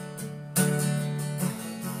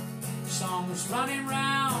 Songs running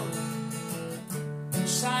round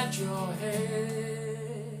inside your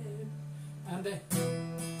head, and they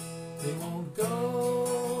won't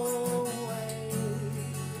go away.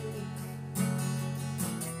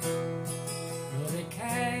 No, they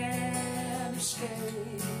can't escape.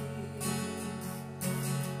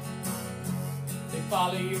 They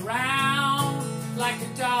follow you round like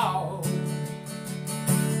a dog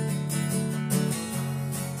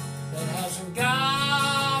that hasn't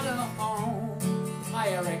got a home. Hi,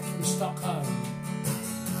 Eric from Stockholm.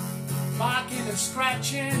 Barking and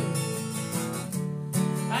scratching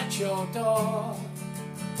at your door.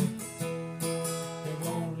 They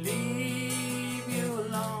won't leave you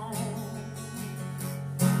alone.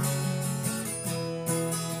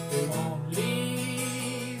 They won't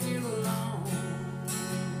leave you alone.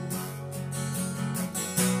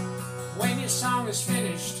 When your song is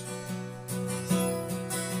finished,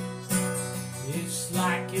 it's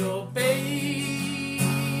like your baby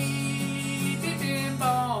being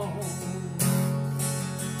born.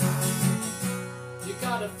 You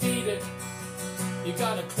gotta feed it, you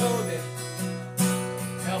gotta clothe it,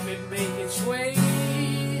 help it make its way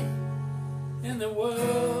in the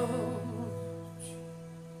world.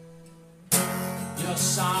 Your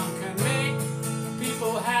song can make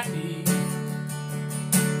people happy,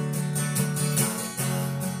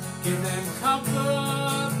 give them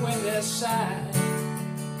comfort when they're sad.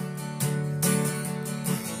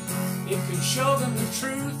 It can show them the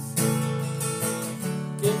truth,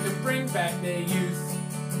 it can bring back their youth,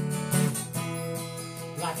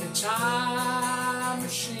 like a time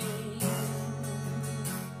machine,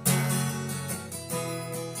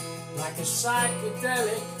 like a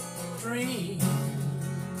psychedelic dream.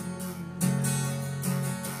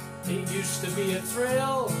 It used to be a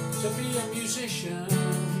thrill to be a musician.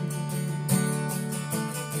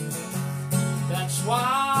 That's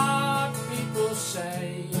what people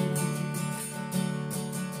say.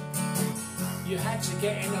 You had to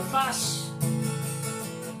get in a bus,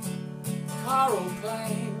 car or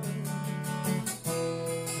plane,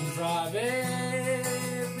 and drive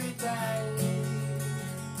every day.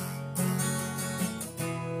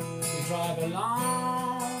 You drive a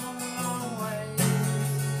long, long way.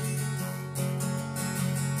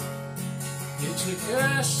 It's a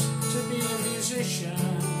curse to be a musician,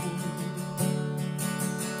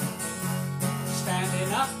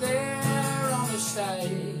 standing up there on the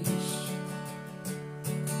stage,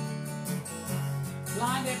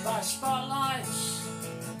 blinded by spotlights,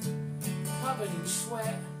 covered in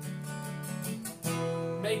sweat,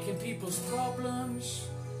 making people's problems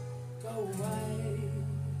go away.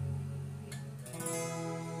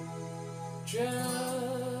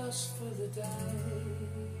 Just for the day.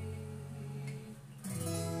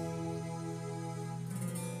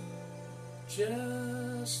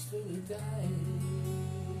 Just for the day.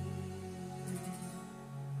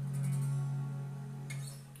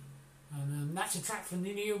 And that's a track from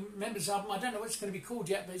the new members album. I don't know what it's going to be called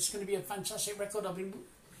yet, but it's going to be a fantastic record.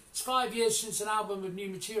 It's 5 years since an album of new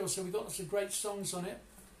material, so we've got lots of great songs on it.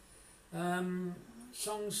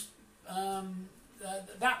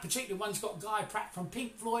 That particular one's got Guy Pratt from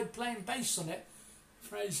Pink Floyd playing bass on it.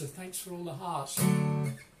 Fraser, thanks for all the hearts.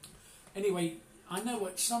 Anyway, I know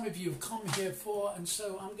what some of you have come here for, and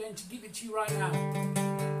so I'm going to give it to you right now.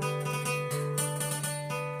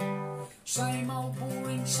 Same old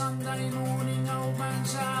boring Sunday morning, old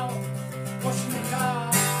man's out washing the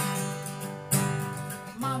car.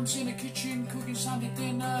 Mum's in the kitchen cooking Sunday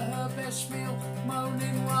dinner, her best meal,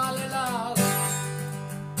 moaning while it lasts.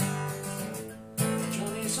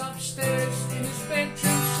 Johnny's upstairs in his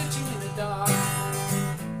bedroom, sitting in the dark,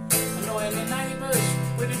 annoying the neighbours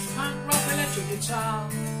with his punk rock electric guitar.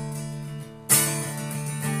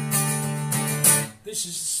 This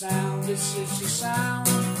is the sound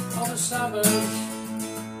of the suburbs.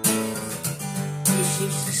 This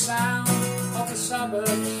is the sound of the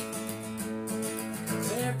suburbs.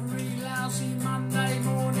 Every lousy Monday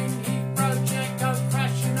morning heat project goes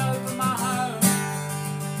crashing over my home.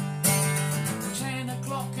 10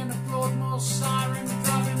 o'clock and a Broadmoor siren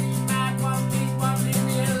driving me mad, won't leave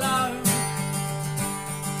me alone.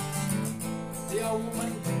 The old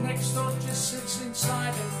woman next door just sits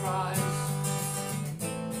inside and cries.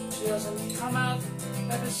 She hasn't come out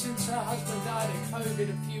ever since her husband died of COVID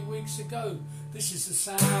a few weeks ago. This is the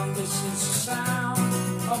sound of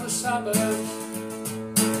the suburbs.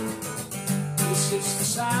 This is the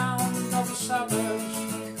sound of the suburbs.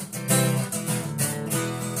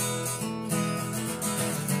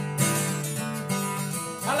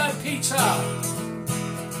 Hello Peter.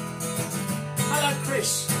 Hello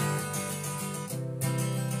Chris.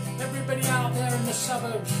 Everybody out there in the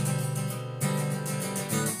suburbs.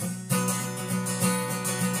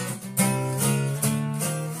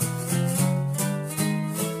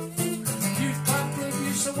 Youth club group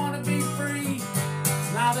used to want to be free.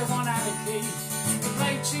 Now they want anarchy. They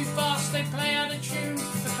play too fast, they play out of tune.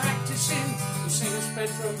 They're practicing the singer's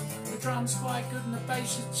bedroom. The drum's quite good and the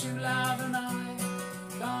bass is too loud, and I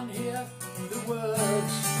can't hear the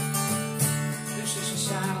words. This is the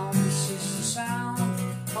sound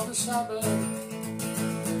of the suburbs.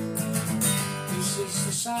 This is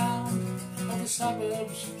the sound of the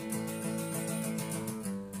suburbs.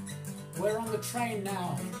 We're on the train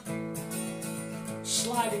now,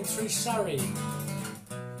 sliding through Surrey.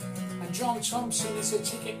 John Thompson is a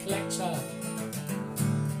ticket collector,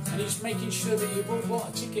 and he's making sure that you've all bought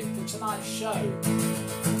a ticket for tonight's show.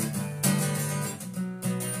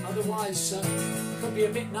 Otherwise, it could be a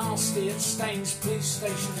bit nasty at Staines police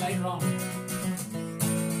station later on.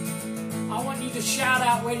 I want you to shout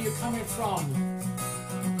out where you're coming from.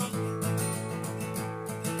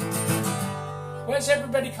 Where's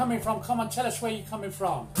everybody coming from? Come on, tell us where you're coming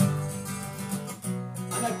from.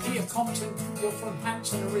 I know Peter Compton, you're from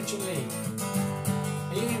Hampton originally.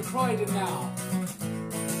 Are you in Croydon now?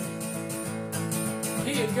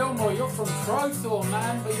 Peter Gilmore, you're from Crowthorne,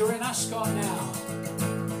 man, but you're in Ascot now.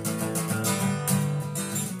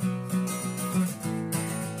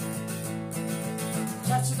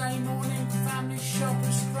 Saturday morning, family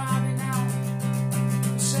shoppers crowding out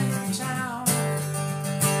the centre of town.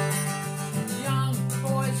 Young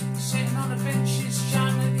boys sitting on the benches,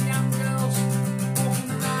 shouting at the young girls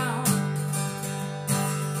walking around.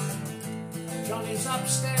 Johnny's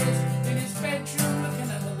upstairs in his bedroom looking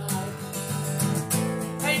at the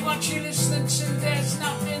night. Hey, what you listening to? There's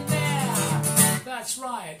nothing there. That's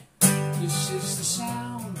right. This is the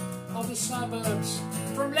sound of the suburbs.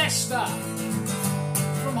 From Leicester,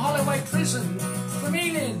 from Holloway Prison, from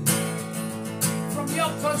Ealing, from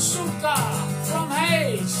Yokosuka, from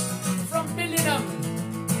Hayes, from Billingham,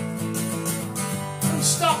 from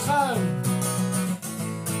Stockholm,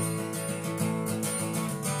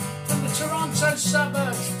 from the Toronto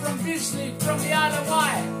suburbs, from Bisley, from the Isle of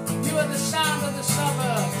Wight. You are the sound of the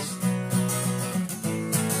suburbs.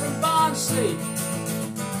 From Barnsley,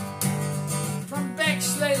 from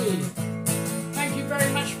Bexley,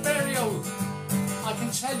 very much, Burial. I can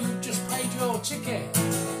tell you've just paid your ticket.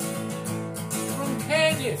 From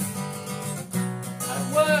Cardiff, at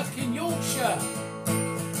work in Yorkshire.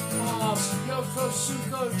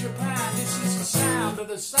 Yokosuka, Japan. This is the sound of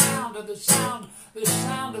the sound of the sound, the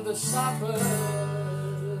sound of the suburbs.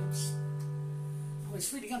 Oh,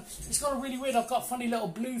 it's really gone. It's got a really weird. I've got a funny little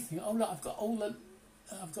blue thing. Oh look, I've got all the.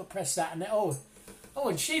 I've got to press that and then,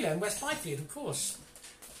 and Sheila in West Byfleet, of course.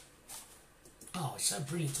 Oh, it's so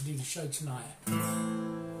brilliant to do the show tonight.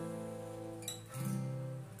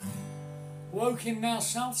 Woking now,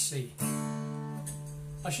 Southsea.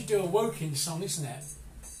 I should do a Woking song, isn't it?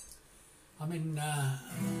 I mean,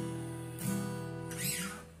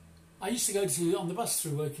 I used to go on the bus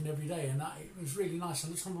through Woking every day, and it was really nice.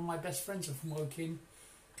 And some of my best friends are from Woking.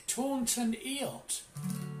 Taunton Eot.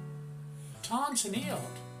 Taunton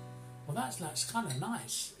Eot. Well, that's kind of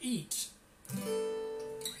nice. Eat.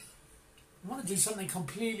 I want to do something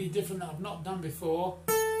completely different that I've not done before.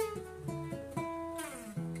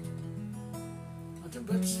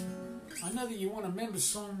 But I know that you want a member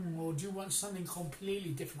song, or do you want something completely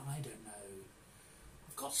different? I don't know.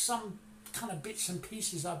 I've got some kind of bits and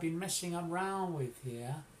pieces I've been messing around with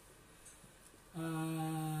here.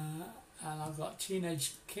 And I've got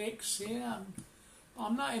Teenage Kicks here.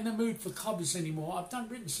 I'm not in the mood for covers anymore. I've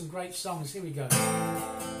written some great songs. Here we go.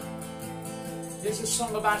 Here's a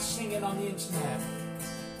song about singing on the internet.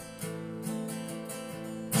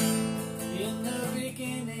 In the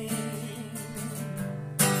beginning,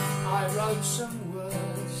 I wrote some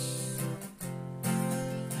words,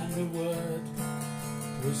 and the word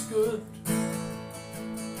was good.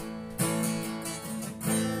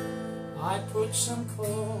 I put some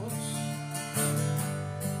chords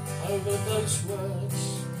over those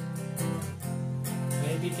words.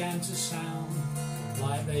 They began to sound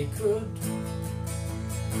like they could.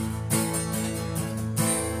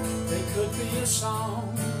 They could be a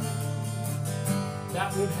song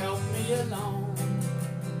that would help me along.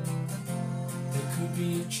 They could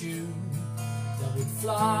be a tune that would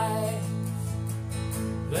fly.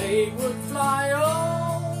 They would fly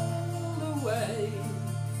all the way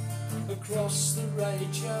across the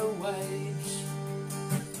radio waves,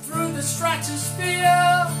 through the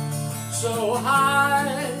stratosphere so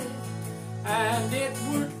high, and it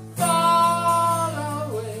would fall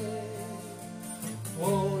away.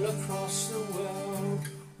 All across the world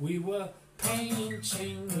we were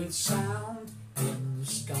painting with sound in the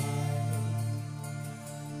sky.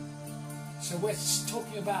 So we're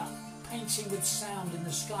talking about painting with sound in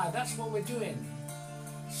the sky. That's what we're doing.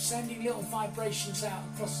 Sending little vibrations out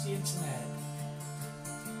across the internet.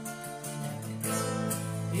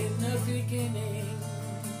 In the beginning,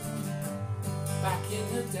 back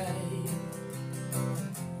in the day,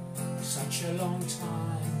 such a long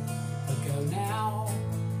time ago now,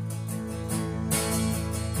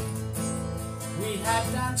 we had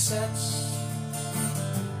dance sets,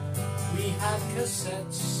 we had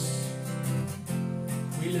cassettes,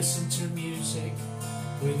 we listened to music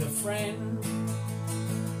with a friend.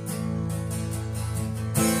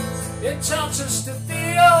 It taught us to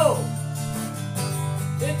feel,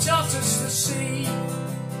 it taught us to see,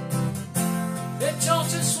 it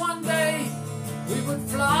taught us one day we would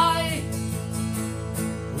fly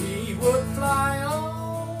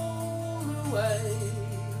all the way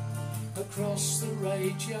across the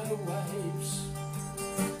radio waves,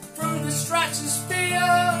 through the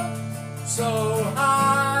stratosphere so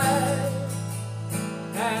high,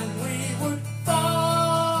 and we would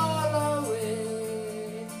follow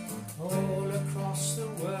it all across the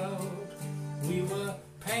world. We were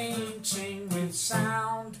painting with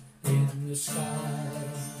sound in the sky.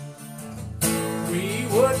 We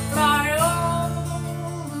would fly all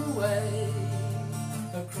the way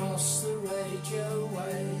across the radio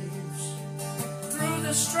waves, through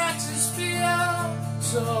the stratosphere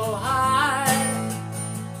so high,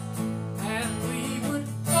 and we would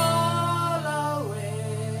follow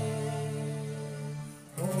it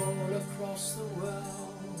all across the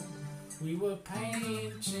world. We were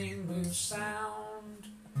painting with sound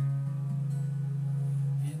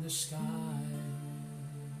in the sky.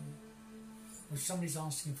 Well, somebody's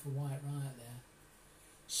asking for White Riot there.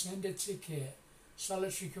 Send a ticket.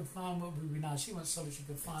 Solitary confinement would be nice. He wants solitary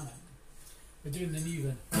confinement. We're doing the new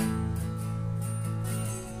one.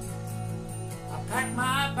 I packed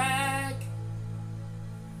my bag.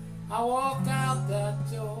 I walked out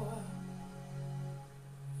that door.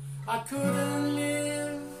 I couldn't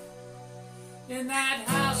live in that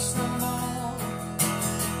house no more.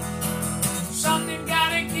 Something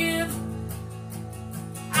gotta give.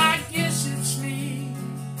 I guess it's me.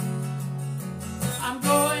 I'm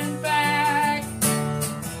going back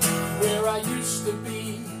to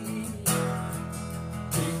be.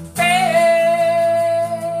 Bed-sit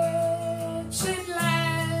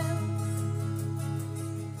land,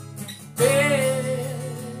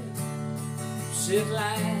 bed-sit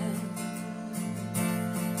land.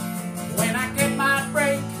 When I get my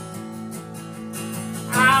break,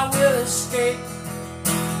 I will escape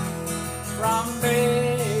from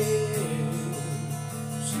bed-sit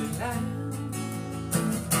land.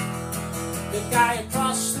 The guy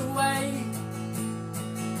across the way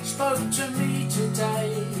spoke to me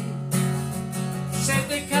today. Said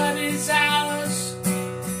they cut his hours,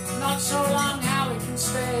 not so long how he can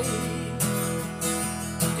stay.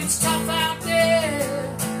 It's tough out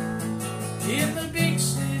there in the big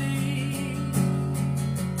city.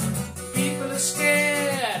 People are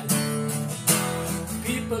scared,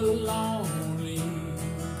 people are lonely.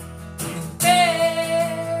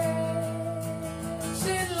 Bed-sit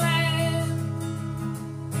land,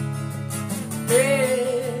 bed-sit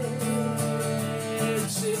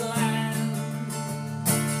land.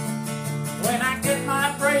 When I get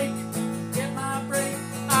my break,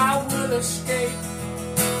 I will escape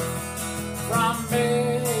from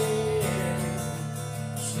bed-sit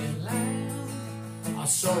land. I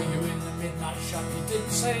saw you in the midnight shop, you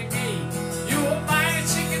didn't say me. You were buying a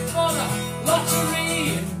ticket for the lottery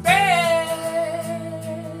in bed-sit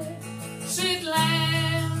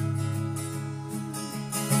land.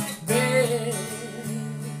 Bed-sit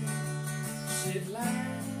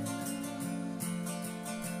land.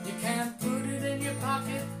 You can't put it in your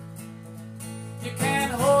pocket, you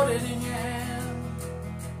can't hold it in your hand.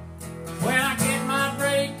 When I get my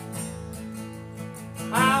break,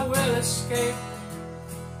 I will escape.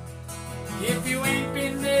 If you ain't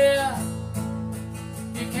been there,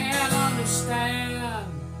 you can't understand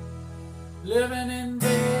living in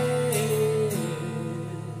bed-sit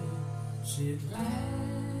land.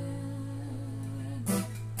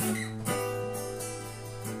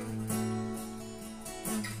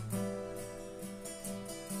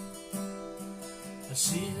 I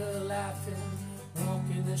see her laughing,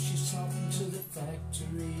 walking as she's talking to the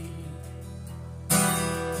factory.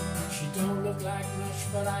 She don't look like much,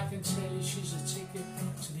 but I can tell you she's a ticket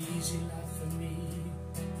to the easy life for me.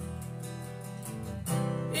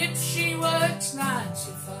 If she works 9 to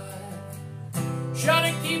 5, sure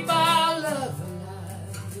to keep our love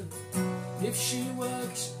alive. If she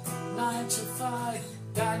works 9 to 5,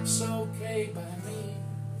 that's okay by me.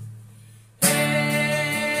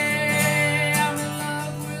 Hey, I'm in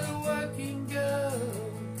love with a working girl.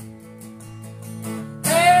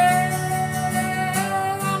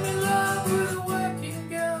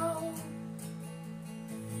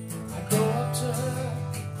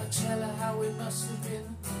 We must have been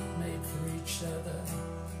made for each other.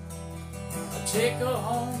 I'd take her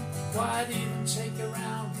home, why I'd even take her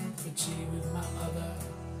round for tea with my mother.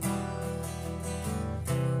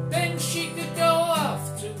 Then she could go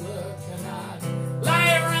off to work and I'd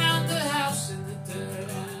lie around the house in the dirt.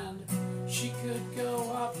 And she could go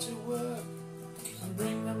off to work and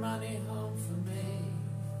bring the money home for me.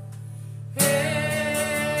 Hey,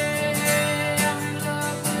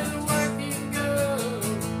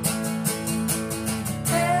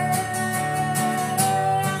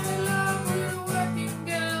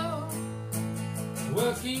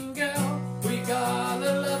 working girl, we got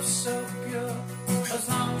a love so pure, as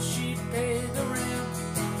long as she paid the rent.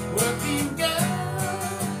 Working girl,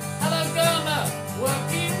 hello girl,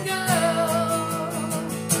 working girl.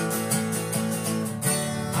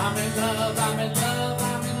 I'm in love, I'm in love,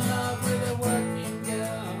 I'm in love with a working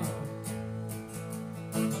girl.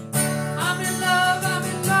 I'm in love, I'm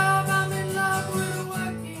in love, I'm in love with a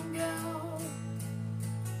working girl.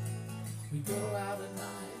 We go out at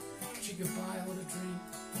night, she could buy all the drink,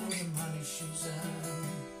 all the money she's earned.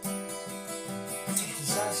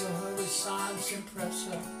 Dazzle her with science, impress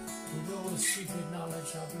her with all the secret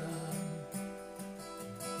knowledge I've learned.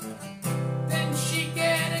 Then she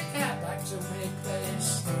get a cab back to make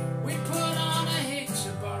place. We put on a hate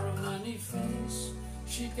to borrow money face.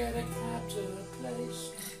 She get a cab to her place,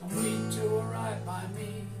 and we do her right by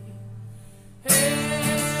me.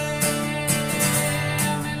 Hey,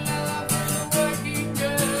 I'm in love with a working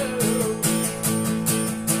girl.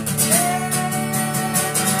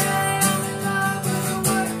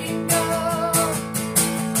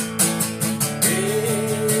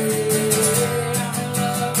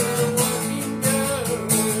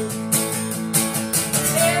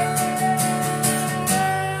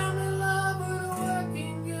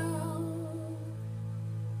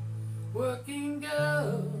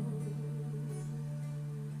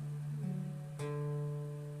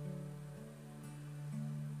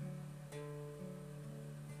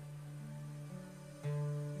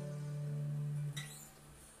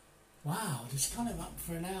 Wow, it's kind of up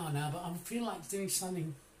for an hour now, but I feel like doing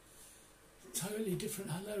something totally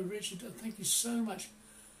different. Hello, Richard. Thank you so much.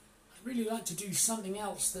 I'd really like to do something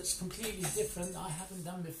else that's completely different that I haven't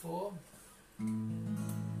done before. I'd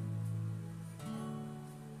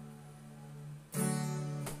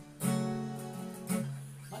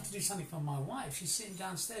like to do something for my wife. She's sitting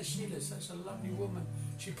downstairs. Sheila's such a lovely woman.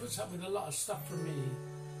 She puts up with a lot of stuff from me.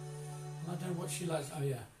 And I don't know what she likes. Oh,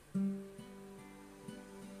 yeah.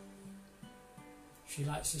 She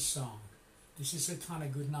likes this song. This is a kind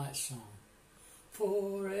of good night song.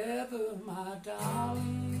 Forever, my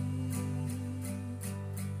darling,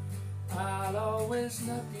 I'll always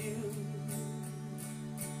love you.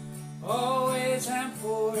 Always and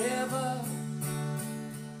forever,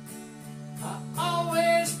 I'll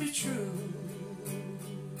always be true.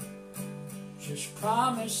 Just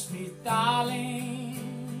promise me, darling,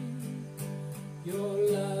 your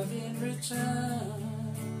love in return.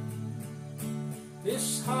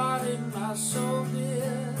 This heart in my soul,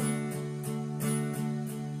 dear,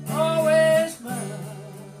 always burn.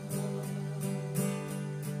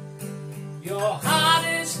 Your heart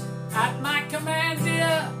is at my command,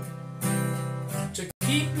 dear, to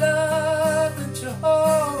keep love and to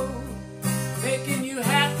hold. Making you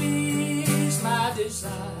happy is my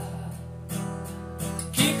desire.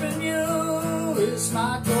 Keeping you is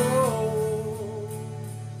my goal.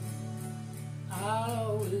 I'll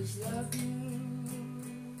always love you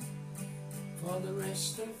for the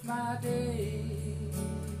rest of my days,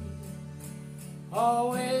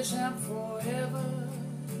 always and forever,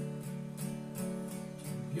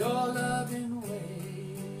 your loving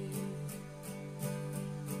way.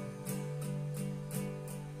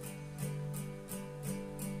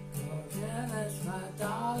 Oh, Janice, my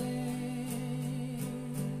darling,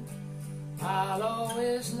 I'll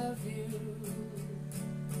always love you,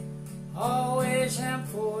 always and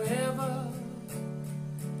forever.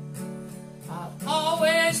 I'll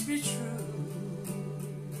always be true.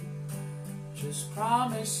 Just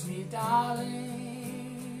promise me,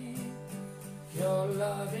 darling, your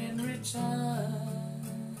love in return.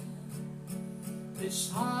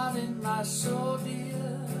 This heart in my soul,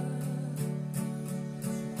 dear,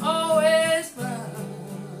 always burn.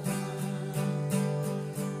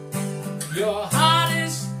 Your heart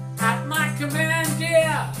is at my command,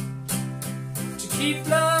 dear, to keep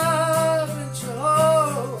love and to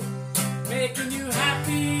hold. Making you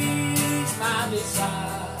happy is my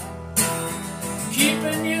desire.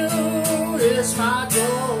 Keeping you is my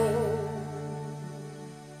goal.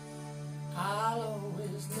 I'll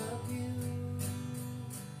always love you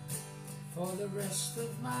for the rest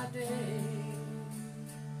of my days,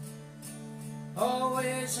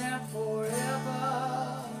 always and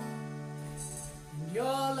forever, in your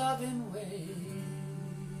loving way.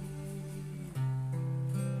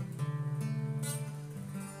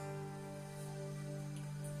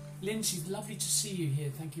 Lindsay, lovely to see you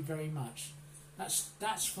here. Thank you very much.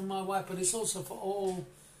 That's for my wife, but it's also for all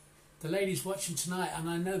the ladies watching tonight. And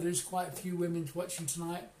I know there's quite a few women watching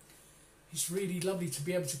tonight. It's really lovely to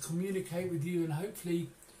be able to communicate with you, and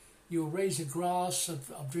hopefully you'll raise a glass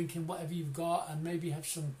of drinking whatever you've got, and maybe have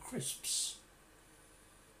some crisps.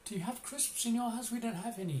 Do you have crisps in your house? We don't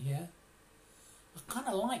have any here. I kind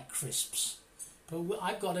of like crisps, but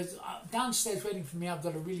I've got downstairs waiting for me. I've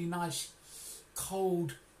got a really nice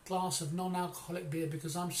cold glass of non-alcoholic beer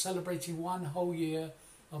because I'm celebrating 1 whole year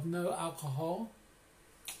of no alcohol,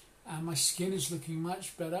 and my skin is looking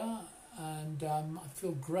much better, and I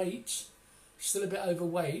feel great. Still a bit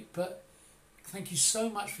overweight, but thank you so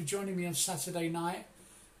much for joining me on Saturday night.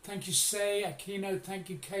 Thank you, Say, Aquino, thank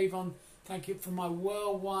you, Kayvon, thank you for my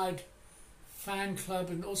worldwide fan club,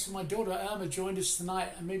 and also my daughter Irma joined us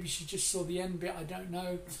tonight, and maybe she just saw the end bit, I don't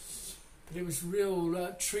know. But it was a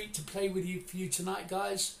real treat to play with you for you tonight,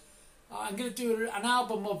 guys. I'm going to do an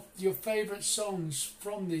album of your favourite songs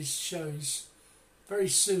from these shows very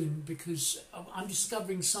soon, because I'm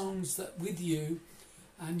discovering songs that with you,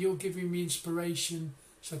 and you're giving me inspiration.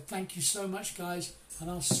 So thank you so much, guys, and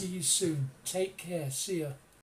I'll see you soon. Take care. See ya.